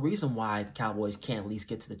there's no reason why the Cowboys can't at least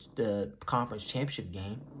get to the conference championship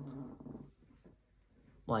game.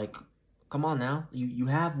 Come on now. You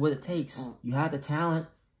have what it takes. You have the talent.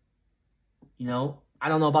 I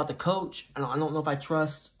don't know about the coach. I don't know if I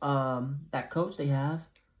trust that coach they have.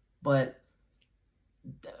 But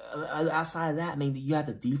outside of that, you have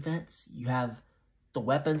the defense. You have the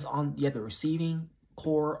weapons you have the receiving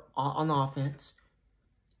core on offense.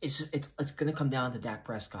 it's gonna come down to Dak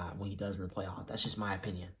Prescott when he does in the playoff. That's just my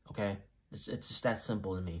opinion. Okay, it's just that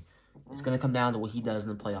simple to me. It's gonna come down to what he does in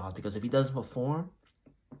the playoffs, because if he doesn't perform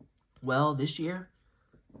well this year,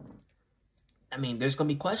 I mean, there's gonna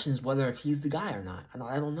be questions whether if he's the guy or not. I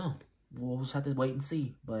don't know. We'll just have to wait and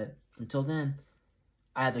see. But until then,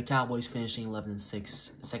 I have the Cowboys finishing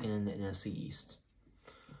 11-6, second in the NFC East.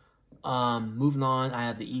 Moving on, I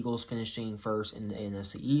have the Eagles finishing first in the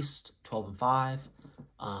NFC East, 12-5.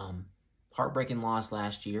 Heartbreaking loss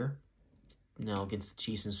last year, against the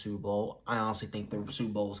Chiefs in the Super Bowl. I honestly think the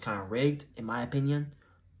Super Bowl was kind of rigged, in my opinion.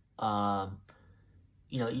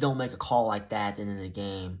 You don't make a call like that at the end of the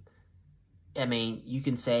game. I mean, you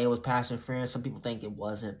can say it was pass interference. Some people think it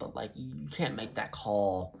wasn't, but like you can't make that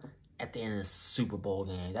call at the end of the Super Bowl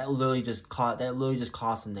game. That literally just cost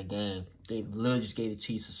them the game. They literally just gave the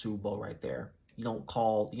Chiefs a Super Bowl right there. You don't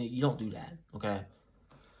do that, okay?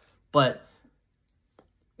 But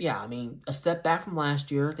yeah, I mean, a step back from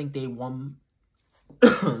last year. I think they won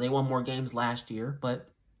they won more games last year, but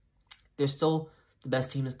they're still the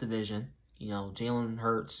best team in this division. Jalen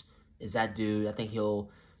Hurts is that dude. I think he'll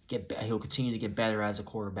continue to get better as a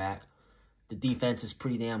quarterback. The defense is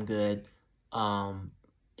pretty damn good.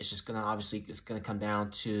 It's just it's gonna come down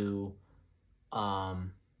to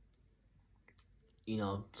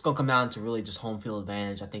it's gonna come down to really just home field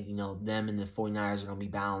advantage. I think them and the 49ers are gonna be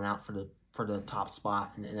battling out for the top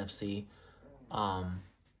spot in the NFC.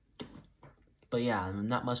 But yeah,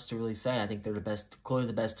 not much to really say. I think they're clearly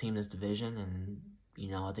the best team in this division, and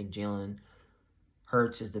I think Jalen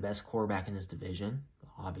Hurts is the best quarterback in this division,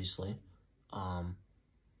 obviously. And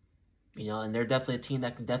they're definitely a team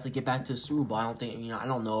that can definitely get back to the Super Bowl. I don't think, I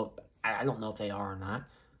don't know if they are or not.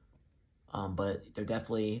 But they'll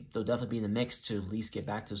definitely be in the mix to at least get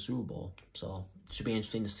back to the Super Bowl. So it should be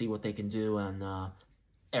interesting to see what they can do, and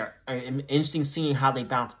interesting seeing how they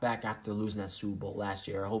bounce back after losing that Super Bowl last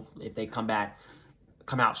year. Hopefully, if they come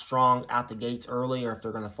out strong out the gates early, or if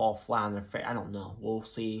they're gonna fall flat on their face, I don't know. We'll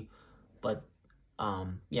see. But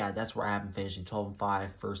yeah, that's where I have them finishing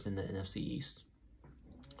 12-5, first in the NFC East.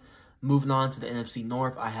 Moving on to the NFC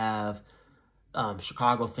North, I have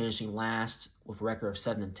Chicago finishing last with a record of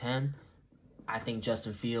 7-10. I think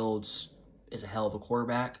Justin Fields is a hell of a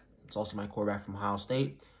quarterback. It's also my quarterback from Ohio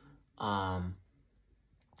State. I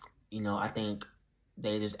think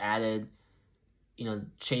they just added,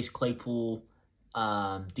 Chase Claypool,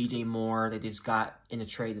 DJ Moore. They just got in a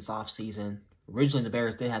trade this offseason. Originally, the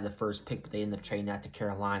Bears did have the first pick, but they ended up trading that to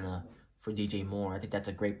Carolina for DJ Moore. I think that's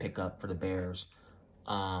a great pickup for the Bears.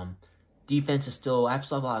 Defense is still, I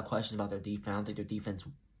still have a lot of questions about their defense. I don't think their defense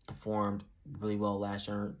performed really well last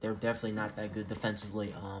year. They're definitely not that good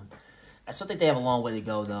defensively. I still think they have a long way to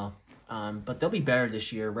go, though. But they'll be better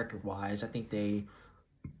this year, record-wise. I think they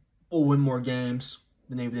will win more games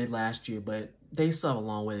than they did last year, but they still have a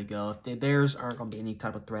long way to go. If the Bears aren't going to be any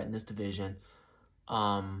type of threat in this division,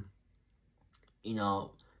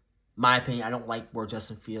 my opinion, I don't like where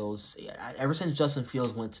Justin Fields... Ever since Justin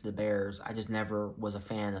Fields went to the Bears, I just never was a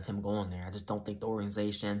fan of him going there. I just don't think the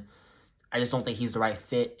organization... I just don't think he's the right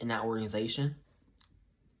fit in that organization.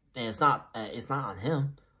 And it's not on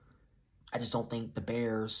him. I just don't think the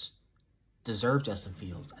Bears deserve Justin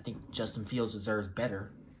Fields. I think Justin Fields deserves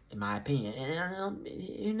better, in my opinion. And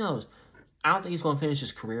who knows? I don't think he's going to finish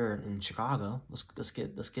his career in Chicago. Let's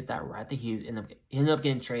get that right. I think he ended up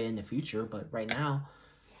getting traded in the future, but right now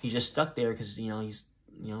he's just stuck there because he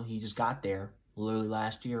just got there literally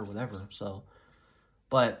last year or whatever. So,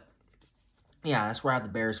 but yeah, that's where I have the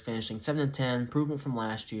Bears finishing 7-10, improvement from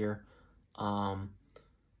last year. But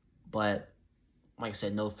like I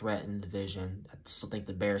said, no threat in the division. I still think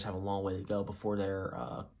the Bears have a long way to go before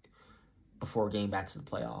getting back to the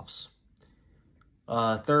playoffs.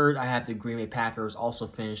 Third, I have the Green Bay Packers also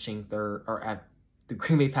finishing third, or at the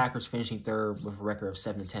Green Bay Packers finishing third with a record of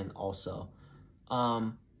 7-10 also.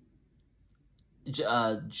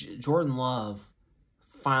 Jordan Love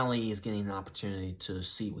finally is getting an opportunity to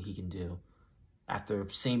see what he can do. After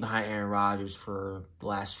sitting behind Aaron Rodgers for the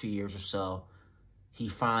last few years or so, he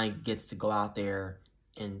finally gets to go out there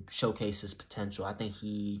and showcase his potential. I think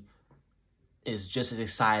he is just as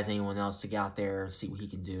excited as anyone else to get out there and see what he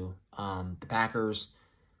can do. The Packers,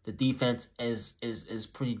 the defense is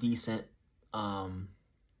pretty decent. The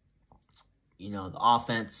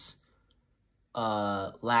offense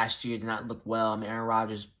last year did not look well. I mean, Aaron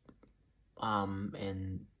Rodgers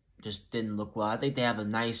and just didn't look well. I think they have a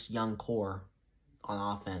nice young core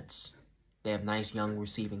on offense. They have nice young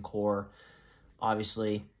receiving core.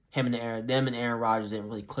 Obviously, them and Aaron Rodgers didn't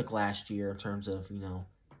really click last year in terms of,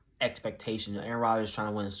 expectation. Aaron Rodgers trying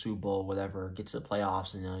to win a Super Bowl, whatever, get to the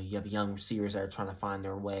playoffs, and you have young receivers that are trying to find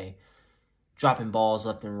their way, dropping balls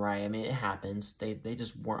left and right. I mean, it happens. They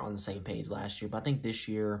just weren't on the same page last year. But I think this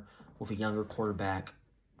year, with a younger quarterback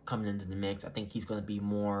coming into the mix, I think he's going to be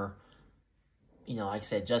more, like I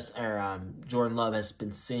said, Jordan Love has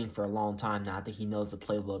been sitting for a long time now. I think he knows the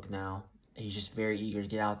playbook now. He's just very eager to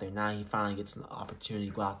get out there. Now he finally gets an opportunity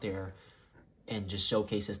to go out there and just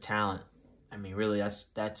showcase his talent. I mean, really,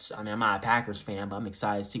 that's. I mean, I'm not a Packers fan, but I'm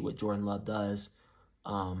excited to see what Jordan Love does.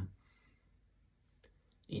 And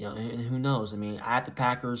who knows? I mean, I have the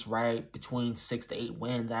Packers right between 6 to 8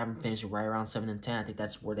 wins. I have them finishing right around 7 and 10. I think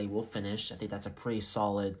that's where they will finish. I think that's a pretty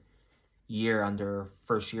solid year under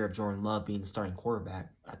first year of Jordan Love being the starting quarterback.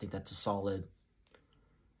 I think that's a solid.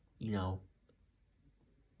 If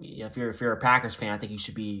you're a Packers fan, I think you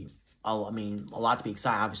should be. A lot to be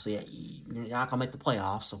excited. Obviously, you're not gonna make the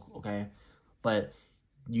playoffs, okay? But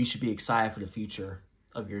you should be excited for the future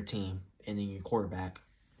of your team and then your quarterback.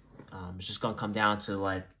 It's just going to come down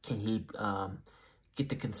to, can he get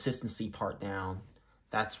the consistency part down?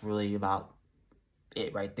 That's really about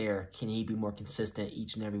it right there. Can he be more consistent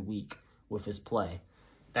each and every week with his play?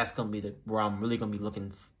 That's going to be where I'm really going to be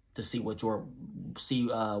looking to see what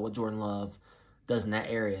Jordan Love does in that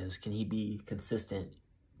area. Can he be consistent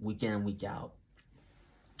week in and week out?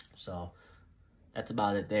 So that's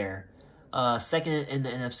about it there. Second in the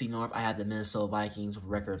NFC North, I have the Minnesota Vikings with a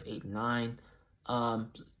record of 8-9.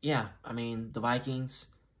 Yeah, I mean, the Vikings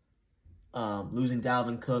losing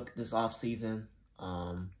Dalvin Cook this offseason.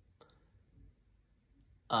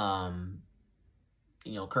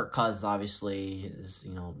 Kirk Cousins obviously is,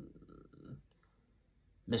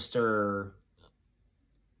 Mr.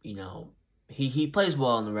 He plays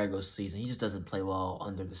well in the regular season. He just doesn't play well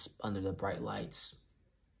under the bright lights.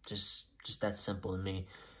 Just that simple to me.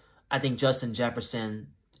 I think Justin Jefferson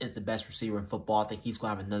is the best receiver in football. I think he's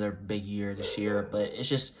going to have another big year this year. But it's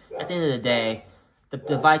just, at the end of the day,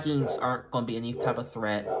 the Vikings aren't going to be any type of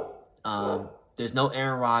threat. There's no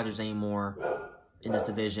Aaron Rodgers anymore in this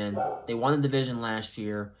division. They won the division last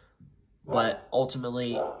year. But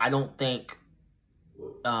ultimately, I don't think,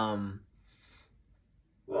 I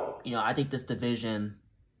think this division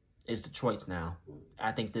is Detroit's now.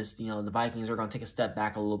 I think the Vikings are going to take a step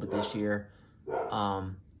back a little bit this year.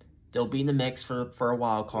 They'll be in the mix for a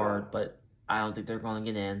wild card, but I don't think they're going to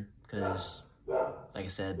get in because, like I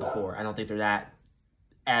said before, I don't think they're that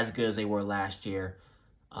as good as they were last year.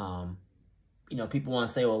 People want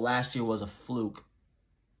to say, well, last year was a fluke.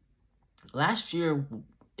 Last year,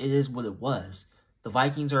 it is what it was. The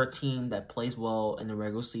Vikings are a team that plays well in the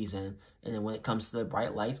regular season, and then when it comes to the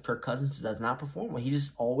bright lights, Kirk Cousins does not perform well. He's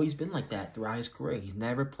just always been like that throughout his career. He's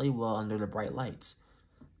never played well under the bright lights.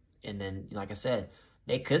 And then, like I said,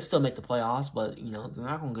 they could still make the playoffs, but they're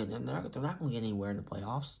not going to get anywhere in the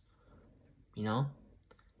playoffs.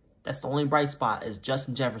 That's the only bright spot is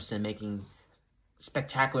Justin Jefferson making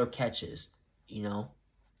spectacular catches.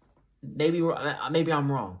 Maybe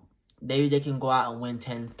I'm wrong. Maybe they can go out and win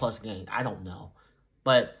 10+ games. I don't know,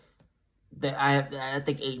 but I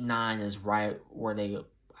think 8-9 is right where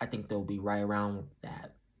I think they'll be right around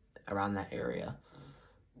that area.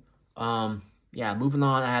 Yeah, moving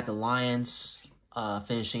on, I have the Lions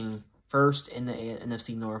finishing first in the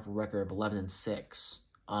NFC North with a record of 11-6.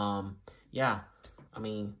 Yeah, I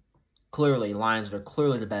mean, clearly, Lions are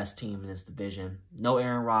clearly the best team in this division. No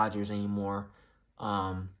Aaron Rodgers anymore.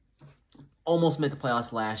 Almost made the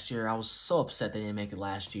playoffs last year. I was so upset they didn't make it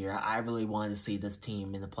last year. I really wanted to see this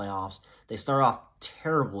team in the playoffs. They started off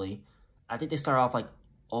terribly. I think they started off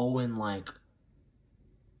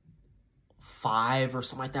 0-5 or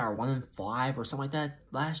something like that, or 1-5 or something like that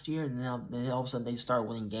last year. And then all of a sudden they started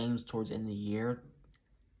winning games towards the end of the year,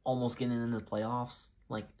 almost getting into the playoffs.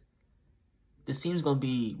 This team's gonna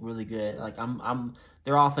be really good.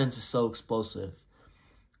 Their offense is so explosive.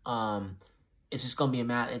 It's just gonna be a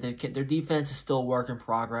matter. Their defense is still a work in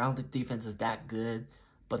progress. I don't think defense is that good,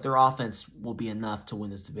 but their offense will be enough to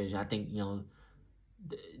win this division. I think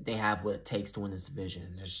they have what it takes to win this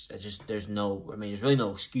division. There's really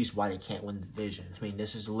no excuse why they can't win the division. I mean,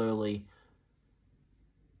 this is literally.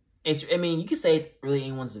 You could say it's really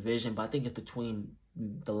anyone's division, but I think it's between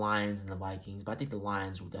the Lions and the Vikings. But I think the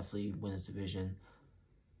Lions will definitely win this division.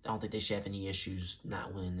 I don't think they should have any issues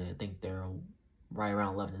not winning it. I think they're right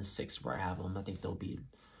around 11-6 where I have them. I think they'll be,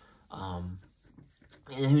 and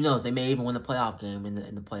who knows? They may even win the playoff game in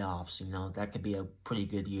the playoffs. That could be a pretty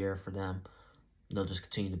good year for them. They'll just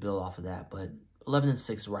continue to build off of that. But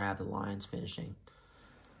 11-6 is where I have the Lions finishing.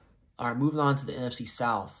 All right, moving on to the NFC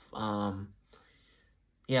South.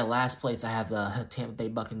 Last place I have the Tampa Bay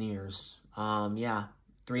Buccaneers. Yeah,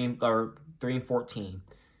 3-14.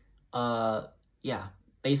 Yeah,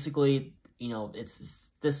 basically, it's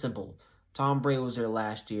this simple. Tom Brady was there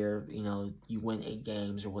last year. You win 8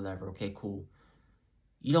 games or whatever. Okay, cool.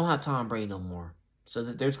 You don't have Tom Brady no more. So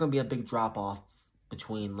there's going to be a big drop-off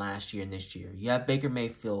between last year and this year. You have Baker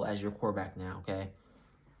Mayfield as your quarterback now, okay?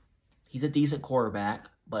 He's a decent quarterback,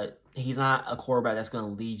 but he's not a quarterback that's going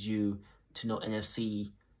to lead you to no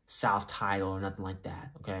NFC South title or nothing like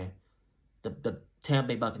that, okay? The Tampa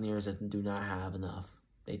Bay Buccaneers do not have enough.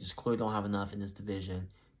 They just clearly don't have enough in this division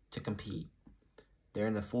to compete. They're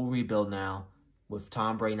in the full rebuild now with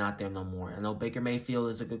Tom Brady not there no more. I know Baker Mayfield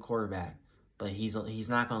is a good quarterback, but he's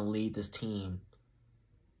not going to lead this team.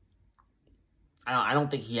 I don't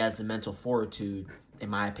think he has the mental fortitude, in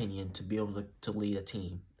my opinion, to be able to lead a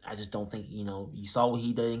team. I just don't think, you saw what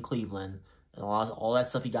he did in Cleveland, and all that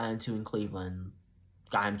stuff he got into in Cleveland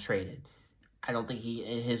got him traded. I don't think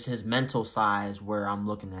his mental size where I'm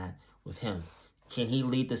looking at with him. Can he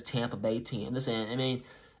lead this Tampa Bay team? Listen, I mean,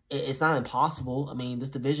 it's not impossible. I mean, this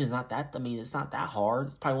division is not that. I mean, it's not that hard.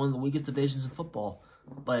 It's probably one of the weakest divisions in football,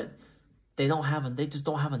 but they just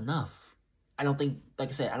don't have enough. I don't think, like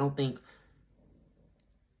I said, I don't think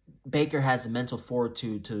Baker has the mental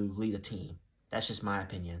fortitude to lead a team. That's just my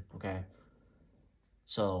opinion. Okay,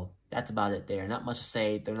 so that's about it. There, not much to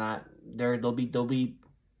say. They'll be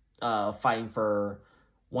fighting for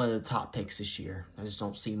one of the top picks this year. I just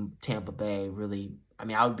don't see Tampa Bay really. I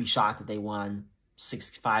mean, I would be shocked if they won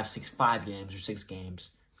 5 games or 6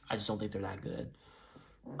 games. I just don't think they're that good.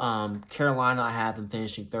 Carolina, I have them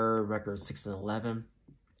finishing 3rd, record 6-11.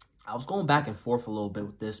 I was going back and forth a little bit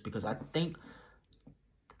with this because I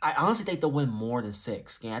honestly think they'll win more than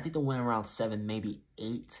 6. I think they'll win around 7, maybe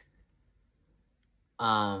 8.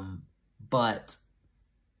 But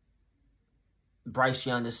Bryce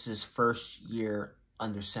Young, this is his first year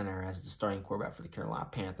under center as the starting quarterback for the Carolina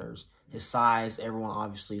Panthers. His size, everyone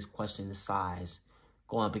obviously is questioning his size.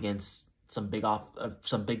 Going up against some big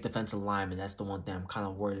defensive linemen, that's the one thing I'm kind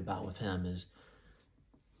of worried about with him is,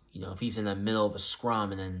 if he's in the middle of a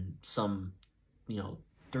scrum and then some,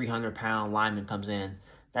 300-pound lineman comes in,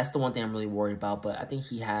 that's the one thing I'm really worried about. But I think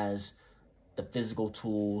he has the physical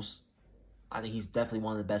tools. I think he's definitely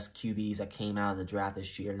one of the best QBs that came out of the draft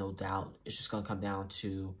this year, no doubt. It's just going to come down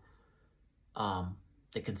to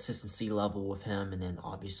the consistency level with him, and then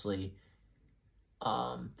obviously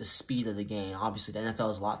the speed of the game. Obviously, the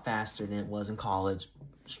NFL is a lot faster than it was in college.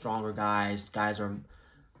 Stronger guys. Guys are,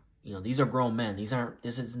 these are grown men. These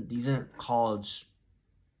aren't college,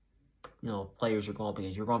 players you're going up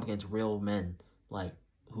against. You're going up against real men, like,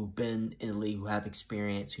 who've been in the league, who have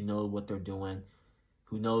experience, who know what they're doing,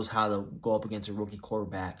 who knows how to go up against a rookie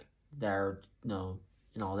quarterback that are, and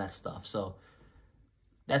all that stuff. So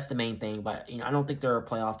that's the main thing. But, I don't think they're a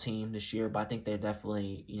playoff team this year, but I think they're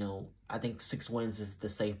definitely, I think 6 wins is the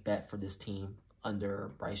safe bet for this team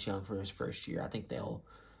under Bryce Young for his first year. I think they'll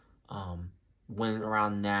win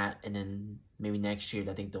around that, and then maybe next year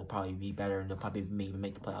I think they'll probably be better, and they'll probably maybe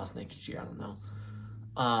make the playoffs next year. I don't know.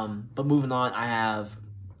 But moving on, I have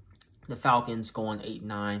the Falcons going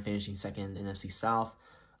 8-9, finishing 2nd in NFC South.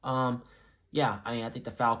 Yeah, I mean, I think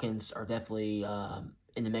the Falcons are definitely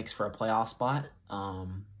in the mix for a playoff spot.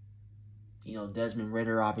 Desmond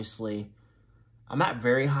Ridder, obviously, I'm not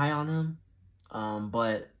very high on him,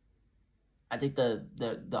 but I think the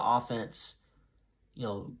offense,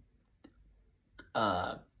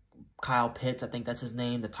 Kyle Pitts, I think that's his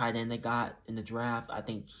name, the tight end they got in the draft. I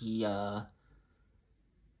think he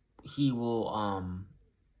will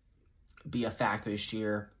be a factor this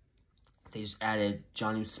year. They just added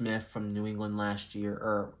Jonnu Smith from New England last year,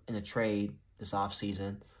 or in a trade this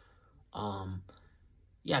offseason.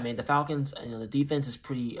 Yeah, I mean, the Falcons, the defense is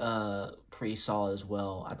pretty solid as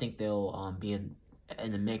well. I think they'll be in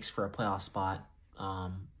the mix for a playoff spot.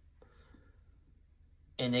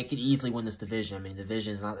 And they could easily win this division. I mean,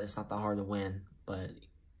 division it's not that hard to win, but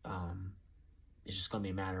it's just going to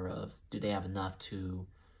be a matter of, do they have enough to,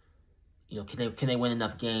 can they win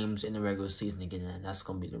enough games in the regular season to get in? That's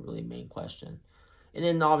going to be the really main question. And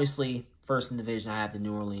then obviously, first in the division, I have the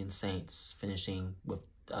New Orleans Saints finishing with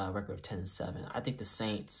a record of 10-7. I think the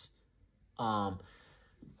Saints, no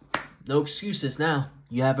excuses now.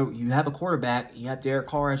 You have a quarterback. You have Derek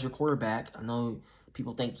Carr as your quarterback. I know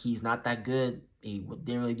people think he's not that good. He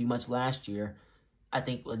didn't really do much last year. I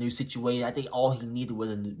think a new situation. I think all he needed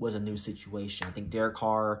was a new situation. I think Derek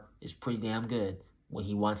Carr is pretty damn good when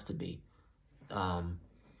he wants to be.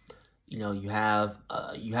 You have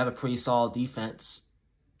a pretty solid defense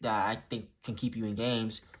that I think can keep you in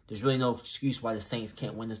games. There's really no excuse why the Saints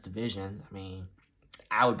can't win this division. I mean,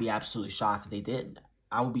 I would be absolutely shocked if they didn't.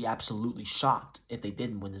 I would be absolutely shocked if they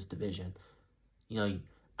didn't win this division. You know,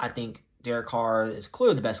 I think Derek Carr is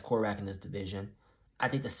clearly the best quarterback in this division. I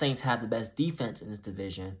think the Saints have the best defense in this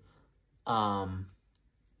division.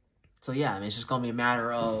 So, yeah, I mean, it's just going to be a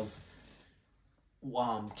matter of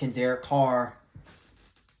can Derek Carr,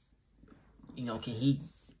 you know, can he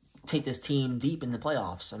take this team deep in the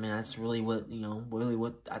playoffs? I mean, that's really what, you know, really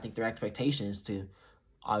what I think their expectation is, to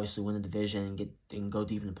obviously win the division and go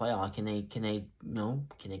deep in the playoffs. Can they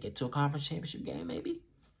get to a conference championship game maybe?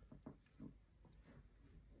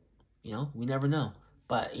 You know, we never know.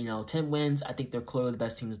 But, you know, 10 wins, I think they're clearly the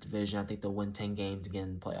best team in this division. I think they'll win 10 games again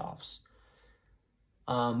in the playoffs.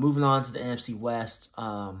 Moving on to the NFC West,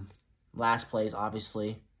 last place,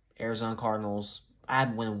 obviously, Arizona Cardinals. I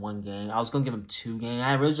haven't won one game. I was going to give them 2 games.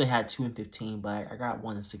 I originally had 2-15, but I got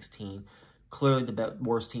 1-16. Clearly the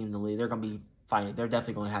worst team in the league. They're going to be fighting. They're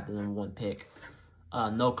definitely going to have the #1 pick.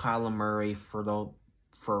 No Kyler Murray for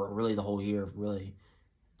really the whole year, really.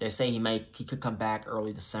 They say he could come back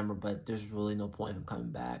early December, but there's really no point in him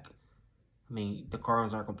coming back. I mean, the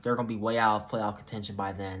Cardinals they're going to be way out of playoff contention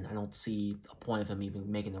by then. I don't see a point of him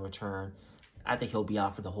even making a return. I think he'll be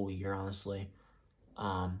out for the whole year, honestly.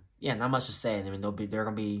 Yeah, not much to say. I mean, they're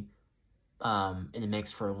going to be in the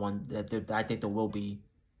mix for one. I think there will be.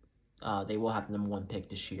 They will have the #1 pick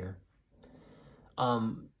this year.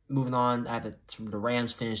 Moving on, I have the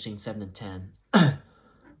Rams finishing 7-10.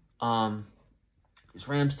 This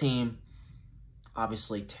Rams team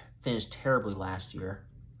obviously finished terribly last year.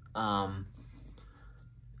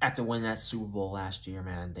 After winning that Super Bowl last year,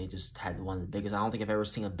 man, they just had one of the biggest. I don't think I've ever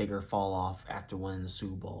seen a bigger fall off after winning the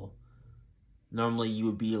Super Bowl. Normally, you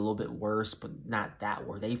would be a little bit worse, but not that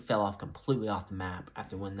worse. They fell off completely off the map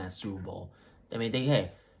after winning that Super Bowl. I mean,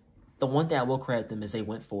 the one thing I will credit them is they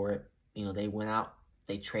went for it. You know, they went out,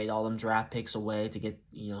 they traded all them draft picks away to get,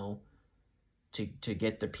 you know, to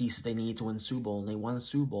get the pieces they need to win the Super Bowl, and they won the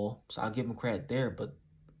Super Bowl. So I'll give them credit there, but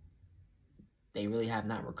they really have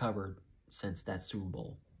not recovered since that Super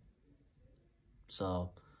Bowl.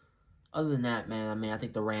 So, other than that, man, I mean, I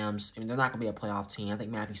think the Rams, I mean, they're not going to be a playoff team. I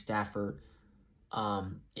think Matthew Stafford,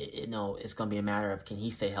 it's going to be a matter of can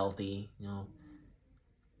he stay healthy, you know,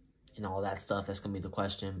 and all that stuff. That's going to be the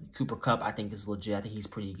question. Cooper Kupp, I think, is legit. I think he's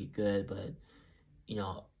pretty good, but, you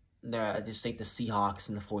know, I just think the Seahawks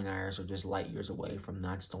and the 49ers are just light years away from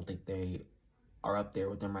them. I just don't think they are up there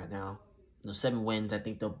with them right now. You know, 7 wins, I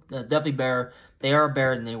think they're definitely better. They are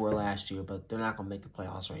better than they were last year, but they're not going to make the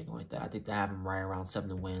playoffs or anything like that. I think they have them right around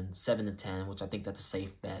 7 wins, 7-10, which I think that's a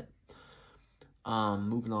safe bet.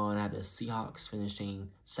 Moving on, I have the Seahawks finishing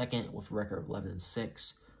second with a record of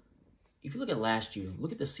 11-6. If you look at last year,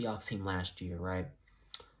 look at the Seahawks team last year, right?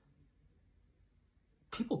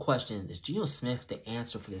 People question, is Geno Smith the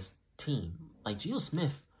answer for this team? Like, Geno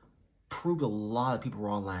Smith proved a lot of people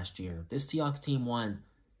wrong last year. This Seahawks team won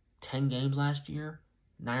 10 games last year,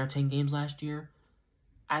 9 or 10 games last year.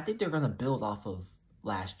 I think they're going to build off of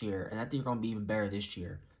last year, and I think they're going to be even better this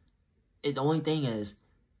year. The only thing is,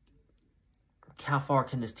 how far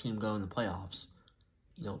can this team go in the playoffs?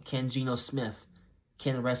 You know, can Geno Smith,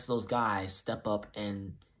 can the rest of those guys step up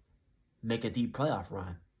and make a deep playoff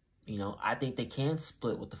run? You know, I think they can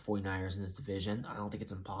split with the 49ers in this division. I don't think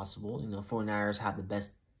it's impossible. You know, 49ers have the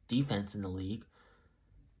best defense in the league.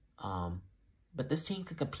 But this team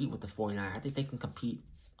can compete with the 49ers. I think they can compete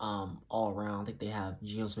all around. I think they have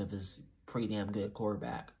Geno Smith is pretty damn good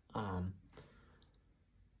quarterback.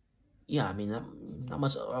 Yeah, I mean,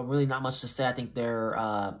 really not much to say. I think they're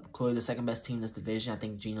clearly the second best team in this division. I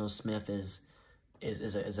think Geno Smith is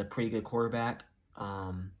a pretty good quarterback.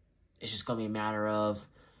 It's just going to be a matter of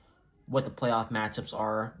what the playoff matchups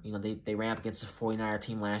are. You know, they ran up against the 49er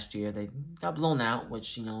team last year. They got blown out,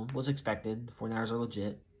 which, you know, was expected. The 49ers are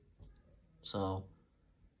legit. So,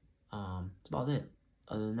 that's about it.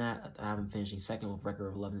 Other than that, I have them finishing second with a record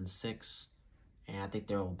of 11-6. And I think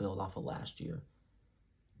they'll build off of last year.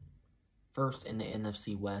 First in the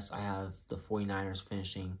NFC West, I have the 49ers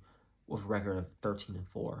finishing with a record of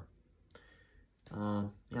 13-4.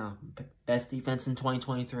 Yeah, best defense in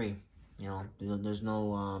 2023. You know, there's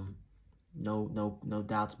no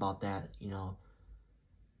doubts about that. You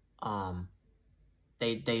know,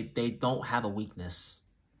 they don't have a weakness.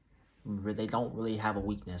 They don't really have a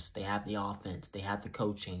weakness. They have the offense. They have the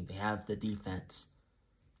coaching. They have the defense.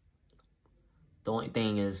 The only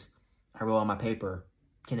thing is, I wrote on my paper,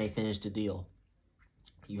 can they finish the deal?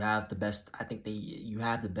 You have the best. I think you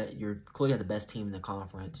have the best. You're clearly the best team in the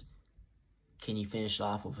conference. Can you finish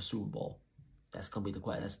off with a Super Bowl? That's gonna be the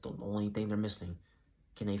question. That's the only thing they're missing.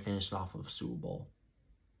 Can they finish off with a Super Bowl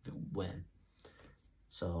win?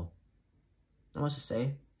 So, not much to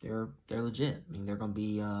say. they're legit. I mean, they're gonna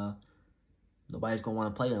be nobody's gonna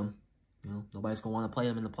want to play them. You know, nobody's gonna want to play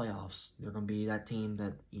them in the playoffs. They're gonna be that team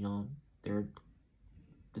that, you know, they're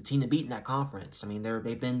the team to beat in that conference. I mean,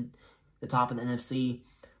 they've been the top in the NFC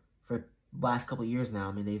for the last couple of years now.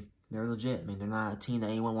 I mean, they're legit. I mean, they're not a team that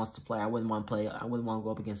anyone wants to play. I wouldn't want to go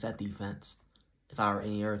up against that defense if I were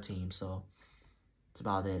any other team. So that's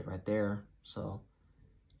about it right there. So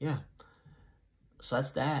yeah. So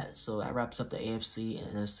that's that. So that wraps up the AFC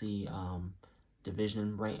and NFC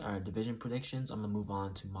division predictions. I'm gonna move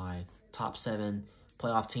on to my top 7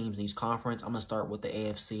 playoff teams in each conference. I'm gonna start with the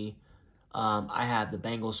AFC. I have the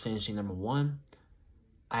Bengals finishing number 1.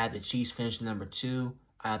 I have the Chiefs finishing number 2.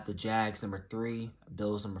 I have the Jags number 3,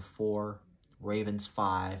 Bills number 4, Ravens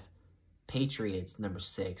 5, Patriots number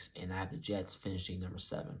 6, and I have the Jets finishing number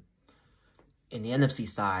 7. In the NFC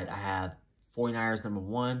side, I have 49ers number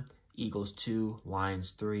 1, Eagles 2,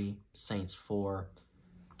 Lions 3, Saints 4,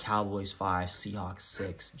 Cowboys 5, Seahawks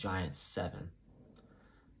 6, Giants 7.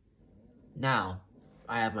 Now,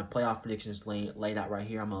 I have my playoff predictions laid out right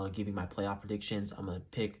here. I'm going to give you my playoff predictions. I'm going to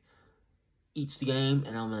pick each game,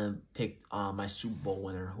 and I'm going to pick my Super Bowl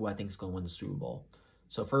winner, who I think is going to win the Super Bowl.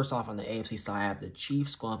 So first off, on the AFC side, I have the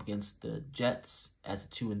Chiefs going up against the Jets as a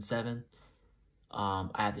 2-7. I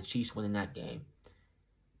have the Chiefs winning that game.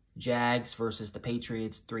 Jags versus the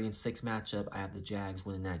Patriots, 3-6 matchup. I have the Jags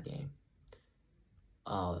winning that game.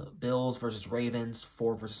 Bills versus Ravens,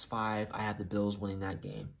 4 versus 5. I have the Bills winning that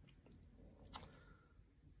game.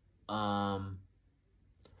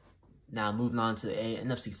 Now moving on to the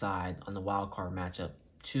NFC side on the wild card matchup,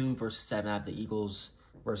 2 versus 7. I have the Eagles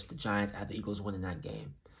versus the Giants. I have the Eagles winning that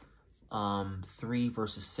game. 3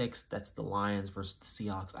 versus 6. That's the Lions versus the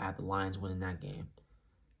Seahawks. I have the Lions winning that game.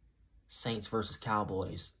 Saints versus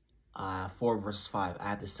Cowboys, 4 versus 5. I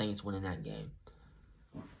have the Saints winning that game.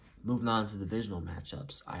 Moving on to the divisional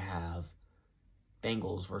matchups, I have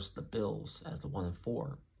Bengals versus the Bills as the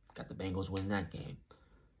 1-4. Got the Bengals winning that game.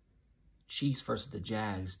 Chiefs versus the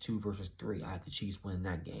Jags, 2 versus 3. I have the Chiefs winning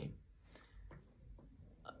that game.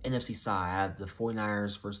 NFC side, I have the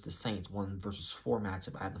 49ers versus the Saints, 1 versus 4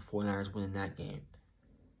 matchup. I have the 49ers winning that game.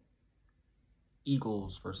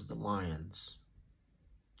 Eagles versus the Lions,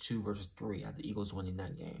 2 versus 3. I have the Eagles winning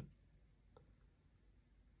that game.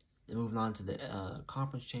 And moving on to the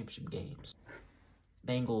conference championship games.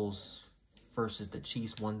 Bengals versus the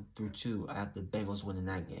Chiefs, 1-2. I have the Bengals winning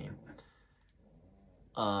that game.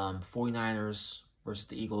 49ers versus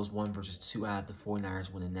the Eagles, 1 versus 2. I have the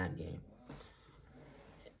 49ers winning that game.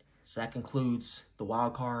 So that concludes the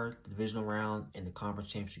wild card, the divisional round, and the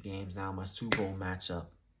conference championship games. Now my Super Bowl matchup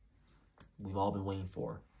we've all been waiting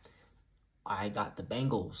for. I got the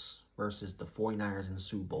Bengals versus the 49ers in the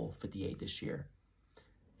Super Bowl 58 this year.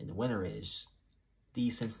 And the winner is the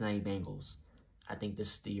Cincinnati Bengals. I think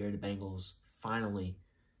this is the year the Bengals finally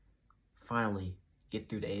get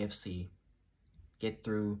through the AFC. Get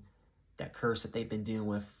through that curse that they've been dealing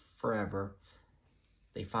with forever.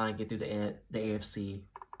 They finally get through the AFC,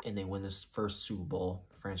 and they win this first Super Bowl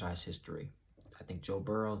in franchise history. I think Joe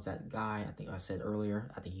Burrow is that guy. I think I said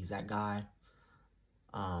earlier, I think he's that guy.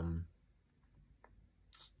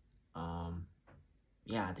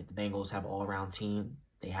 Yeah, I think the Bengals have an all-around team.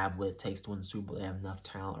 They have what it takes to win the Super Bowl. They have enough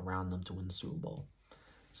talent around them to win the Super Bowl.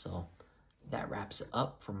 So that wraps it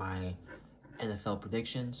up for my NFL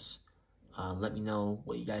predictions. Let me know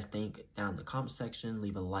what you guys think down in the comment section.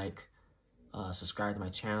 Leave a like. Subscribe to my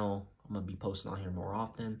channel. I'm going to be posting on here more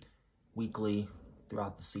often, weekly,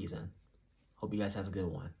 throughout the season. Hope you guys have a good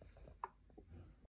one.